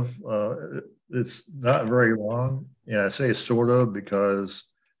 sort of. It's not very long. And I say sort of because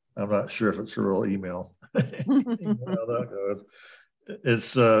I'm not sure if it's a real email.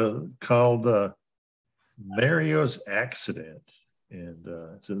 It's called Mario's Accident. And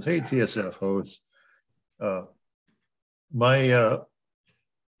it says, hey, TSF host. My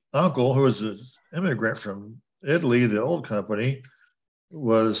uncle, who was an immigrant from Italy, the old company,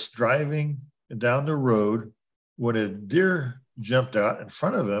 was driving down the road when a deer jumped out in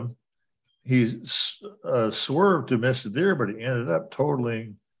front of him. He swerved to miss the deer, but he ended up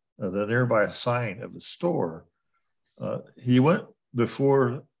totaling the nearby sign of the store. He went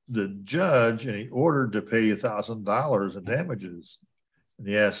before the judge and he ordered to pay $1,000 in damages. And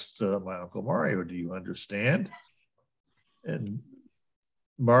he asked my Uncle Mario, do you understand? And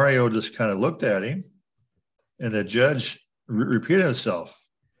Mario just kind of looked at him, and the judge repeated himself,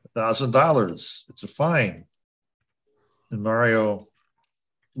 $1,000, it's a fine. And Mario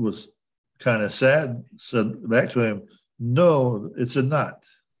was kind of sad, said back to him, no, it's a not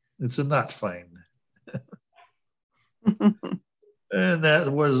fine. And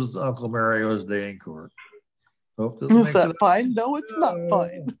that was Uncle Mario's day in court. Is that fine? No, it's not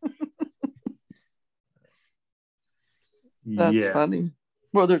fine. That's funny,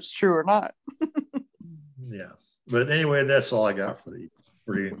 whether it's true or not. Yeah. But anyway, that's all I got for the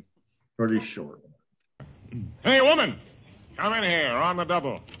pretty short. Hey, woman, come in here on the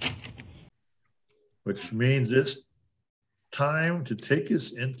double. Which means it's time to take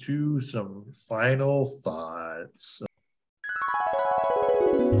us into some final thoughts.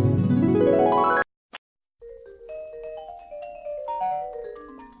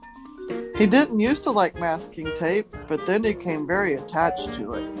 He didn't used to like masking tape, but then he became very attached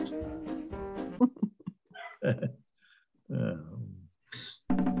to it.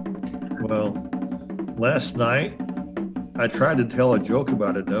 Well, last night I tried to tell a joke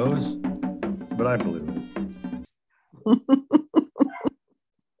about a nose, but I blew it.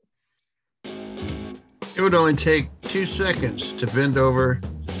 It would only take 2 seconds to bend over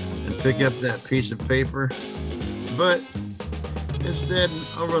and pick up that piece of paper, but instead,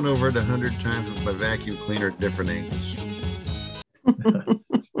 I'll run over it 100 times with my vacuum cleaner at different angles.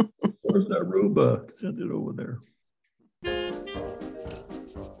 Where's that Roomba? Send it over there.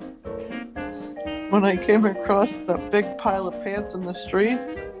 When I came across the big pile of pants in the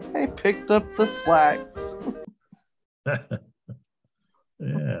streets, I picked up the slacks.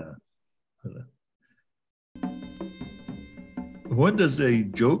 Yeah. When does a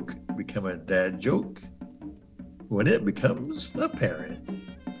joke become a dad joke? When it becomes apparent.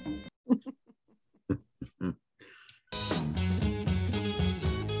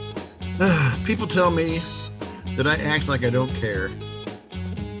 People tell me that I act like I don't care.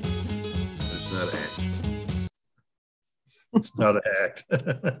 But it's not an act. It's not an act.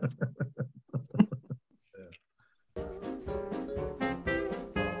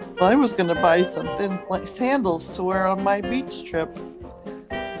 I was going to buy some thin sandals to wear on my beach trip,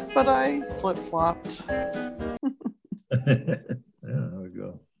 but I flip-flopped. There we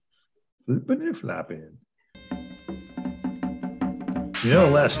go. Flipping and flapping. You know,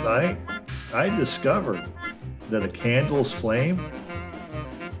 last night I discovered that a candle's flame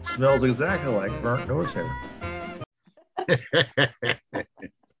smells exactly like burnt nose hair.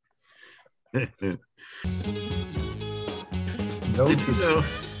 Did you know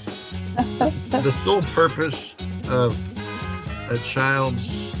the sole purpose of a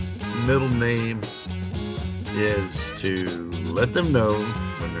child's middle name is to let them know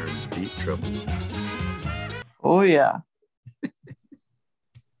when they're in deep trouble? Oh, yeah.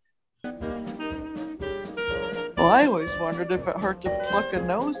 Well, I always wondered if it hurt to pluck a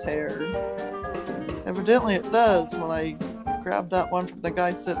nose hair. Evidently it does when I grab that one from the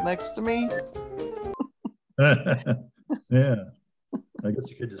guy sitting next to me. Yeah. I guess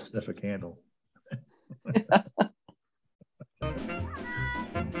you could just sniff a candle.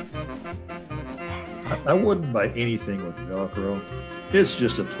 I wouldn't buy anything with Velcro. It's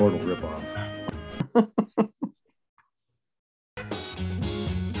just a total ripoff.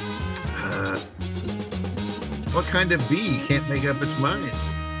 What kind of bee can't make up its mind?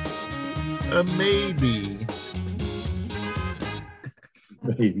 A maybe.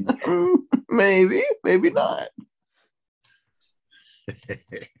 Maybe. Maybe not.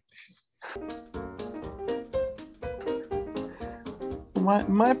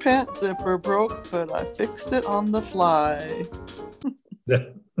 My pant zipper broke, but I fixed it on the fly.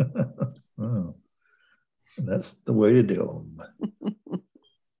 Oh, that's the way to do them.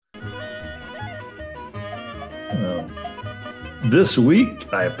 This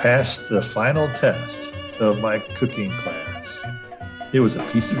week, I passed the final test of my cooking class. It was a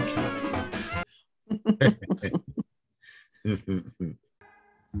piece of cake.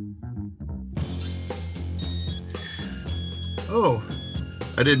 Oh,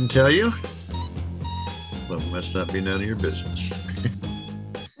 I didn't tell you? Well, must not be none of your business.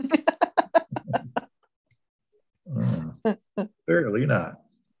 Apparently not.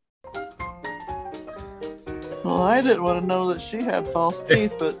 Well, I didn't want to know that she had false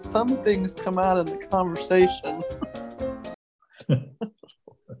teeth, but some things come out in the conversation.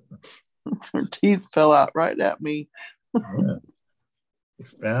 Her teeth fell out right at me. Yeah. We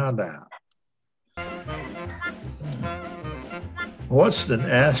found out. What's an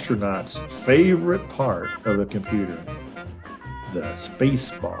astronaut's favorite part of a computer? The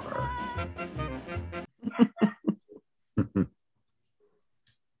space bar.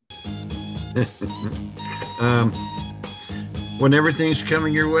 When everything's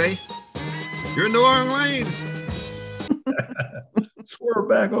coming your way, you're in the wrong lane. Swerve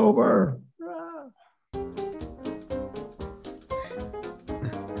back over.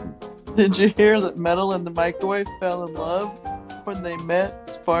 Did you hear that Metal and the Microwave fell in love? When they met,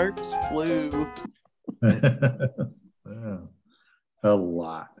 sparks flew. Yeah, a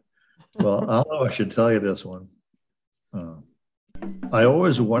lot. Well, I don't know if I should tell you this one. I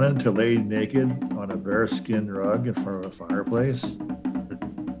always wanted to lay naked on a bearskin rug in front of a fireplace.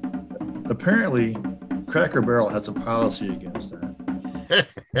 Apparently, Cracker Barrel has a policy against that.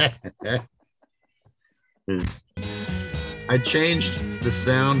 I changed the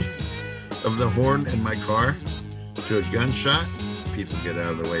sound of the horn in my car to a gunshot. People get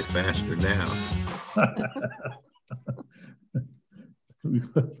out of the way faster now.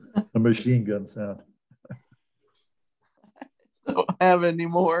 A machine gun sound. Don't have any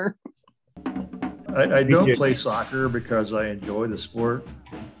more. I don't play soccer because I enjoy the sport.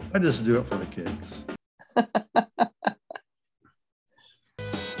 I just do it for the kicks.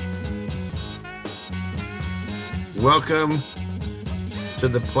 Welcome to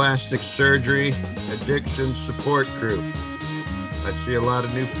the Plastic Surgery Addiction Support Group. I see a lot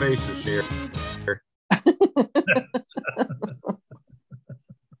of new faces here.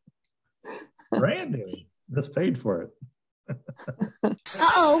 Randy, just paid for it.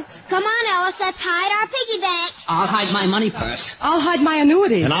 Uh-oh. Come on, Alice. Let's hide our piggy bank. I'll hide my money purse. I'll hide my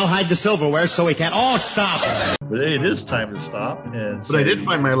annuity. And I'll hide the silverware so we can all stop. But hey, it is time to stop. But I did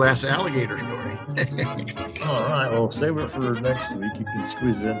find my last alligator story. All right. Well, save it for next week. You can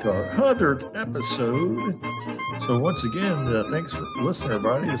squeeze it into our 100th episode. So once again, thanks for listening,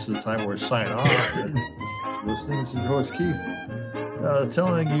 everybody. This is the time we're signing off. Listening, this is your host, Keith.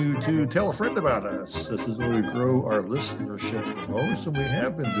 Telling you to tell a friend about us. This is where we grow our listenership the most, and we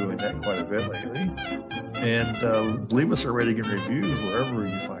have been doing that quite a bit lately. And leave us a rating and review wherever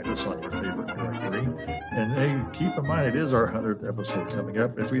you find us on your favorite directory. And hey, keep in mind, it is our 100th episode coming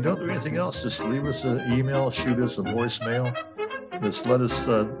up. If we don't do anything else, just leave us an email, shoot us a voicemail. Just let us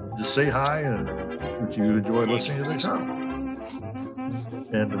just say hi and that you enjoy listening to the show.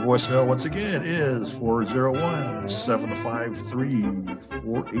 And the voicemail, once again, is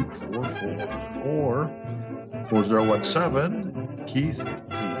 401-753-4844 or 4017-KEITH-H.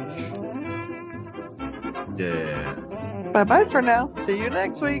 Yeah. Bye-bye for now. See you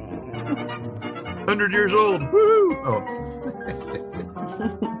next week. 100 years old. Woo! Oh.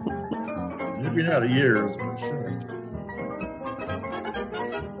 Maybe not a years, but sure.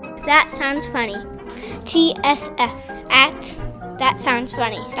 That sounds funny. TSF at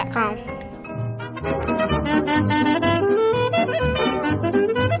thatsoundsfunny.com.